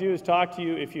we'd like to do is talk to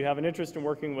you if you have an interest in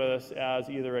working with us as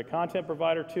either a content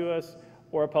provider to us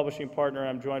or a publishing partner.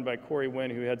 I'm joined by Corey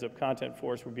Wynn, who heads up content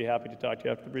for us. We'd be happy to talk to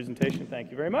you after the presentation.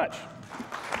 Thank you very much.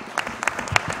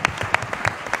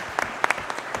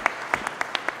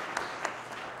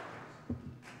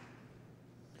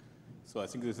 So I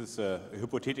think this is a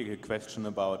hypothetical question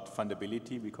about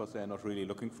fundability because they're not really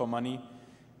looking for money.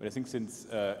 But I think since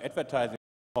advertising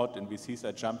is hot and VCs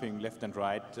are jumping left and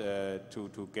right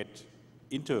to get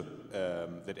into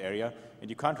that area, and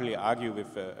you can't really argue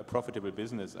with a profitable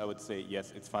business, I would say,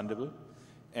 yes, it's fundable.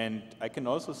 And I can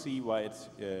also see why it's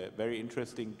very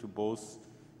interesting to both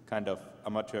kind of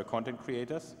amateur content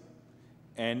creators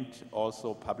and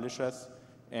also publishers.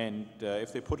 And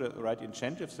if they put a right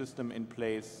incentive system in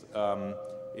place,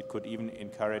 it could even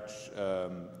encourage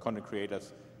content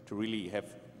creators to really have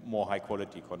more high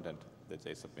quality content that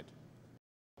they submit.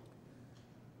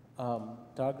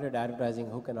 Targeted advertising,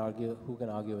 who can argue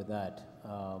with that?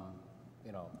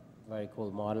 Very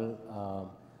cool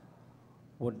model.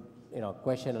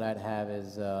 Question that I'd have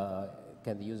is,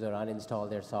 can the user uninstall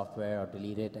their software or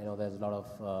delete it? I know there's a lot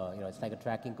of, it's like a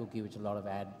tracking cookie, which a lot of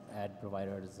ad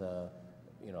providers,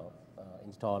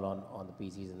 install on the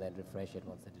PCs and then refresh it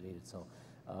once they delete it. So,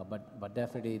 but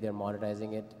definitely they're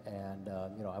monetizing it, and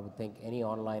I would think any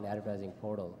online advertising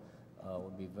portal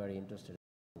would be very interested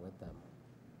with them.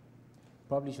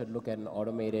 Probably should look at an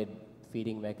automated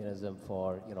feeding mechanism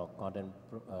for content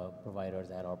providers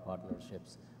and our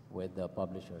partnerships with the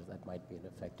publishers. That might be an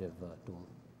effective tool.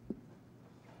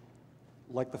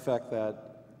 Like the fact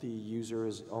that the user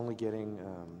is only getting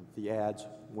the ads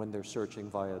when they're searching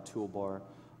via a toolbar.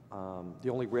 The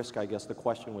only risk, I guess, the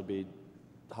question would be,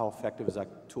 how effective is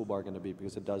that toolbar going to be?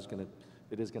 Because it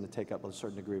is going to take up a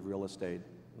certain degree of real estate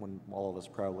when all of us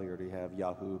probably already have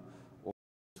Yahoo or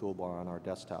toolbar on our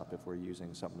desktop if we're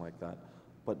using something like that.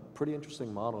 But pretty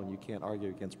interesting model, and you can't argue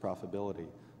against profitability.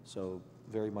 So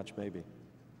very much maybe.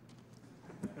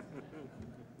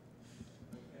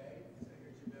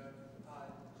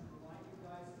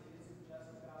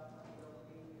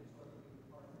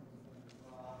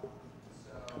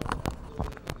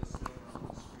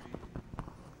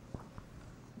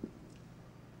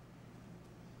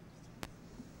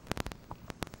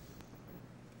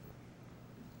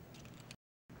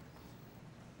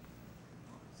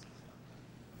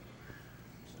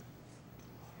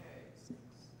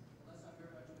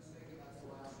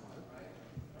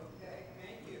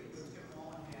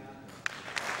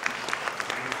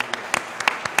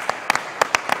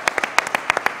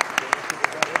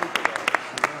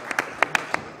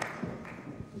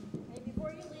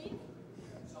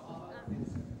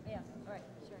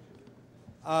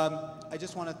 I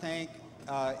just want to thank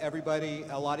everybody.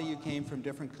 A lot of you came from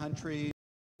different countries,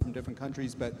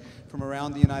 but from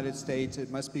around the United States.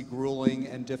 It must be grueling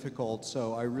and difficult,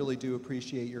 so I really do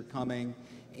appreciate your coming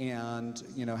and,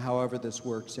 however this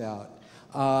works out.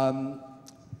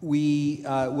 We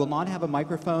will not have a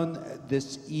microphone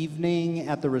this evening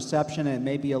at the reception, and it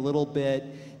may be a little bit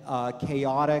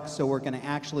chaotic, so we're going to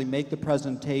actually make the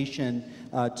presentation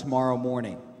tomorrow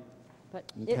morning. But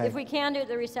Okay. if we can do it at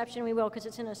the reception, we will, because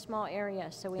it's in a small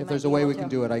area, so we If might there's be a way able we to. can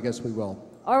do it, I guess we will.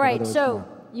 All right, Whether it's so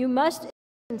tomorrow. you must,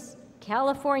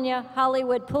 California,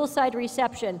 Hollywood, poolside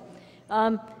reception.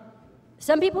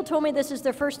 Some people told me this is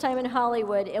their first time in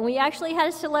Hollywood, and we actually had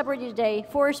a celebrity today.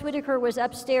 Forrest Whitaker was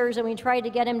upstairs, and we tried to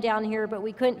get him down here, but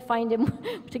we couldn't find him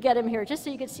to get him here, just so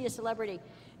you could see a celebrity.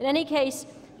 In any case,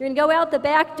 you're going to go out the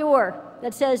back door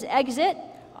that says exit.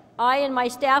 I and my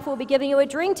staff will be giving you a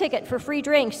drink ticket for free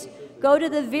drinks. Go to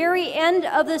the very end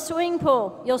of the swimming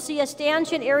pool. You'll see a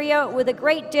stanchion area with a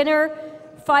great dinner,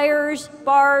 fires,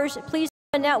 bars. Please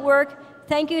network.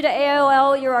 Thank you to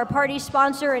AOL. You're our party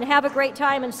sponsor, and have a great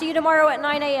time, and see you tomorrow at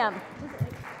 9 a.m.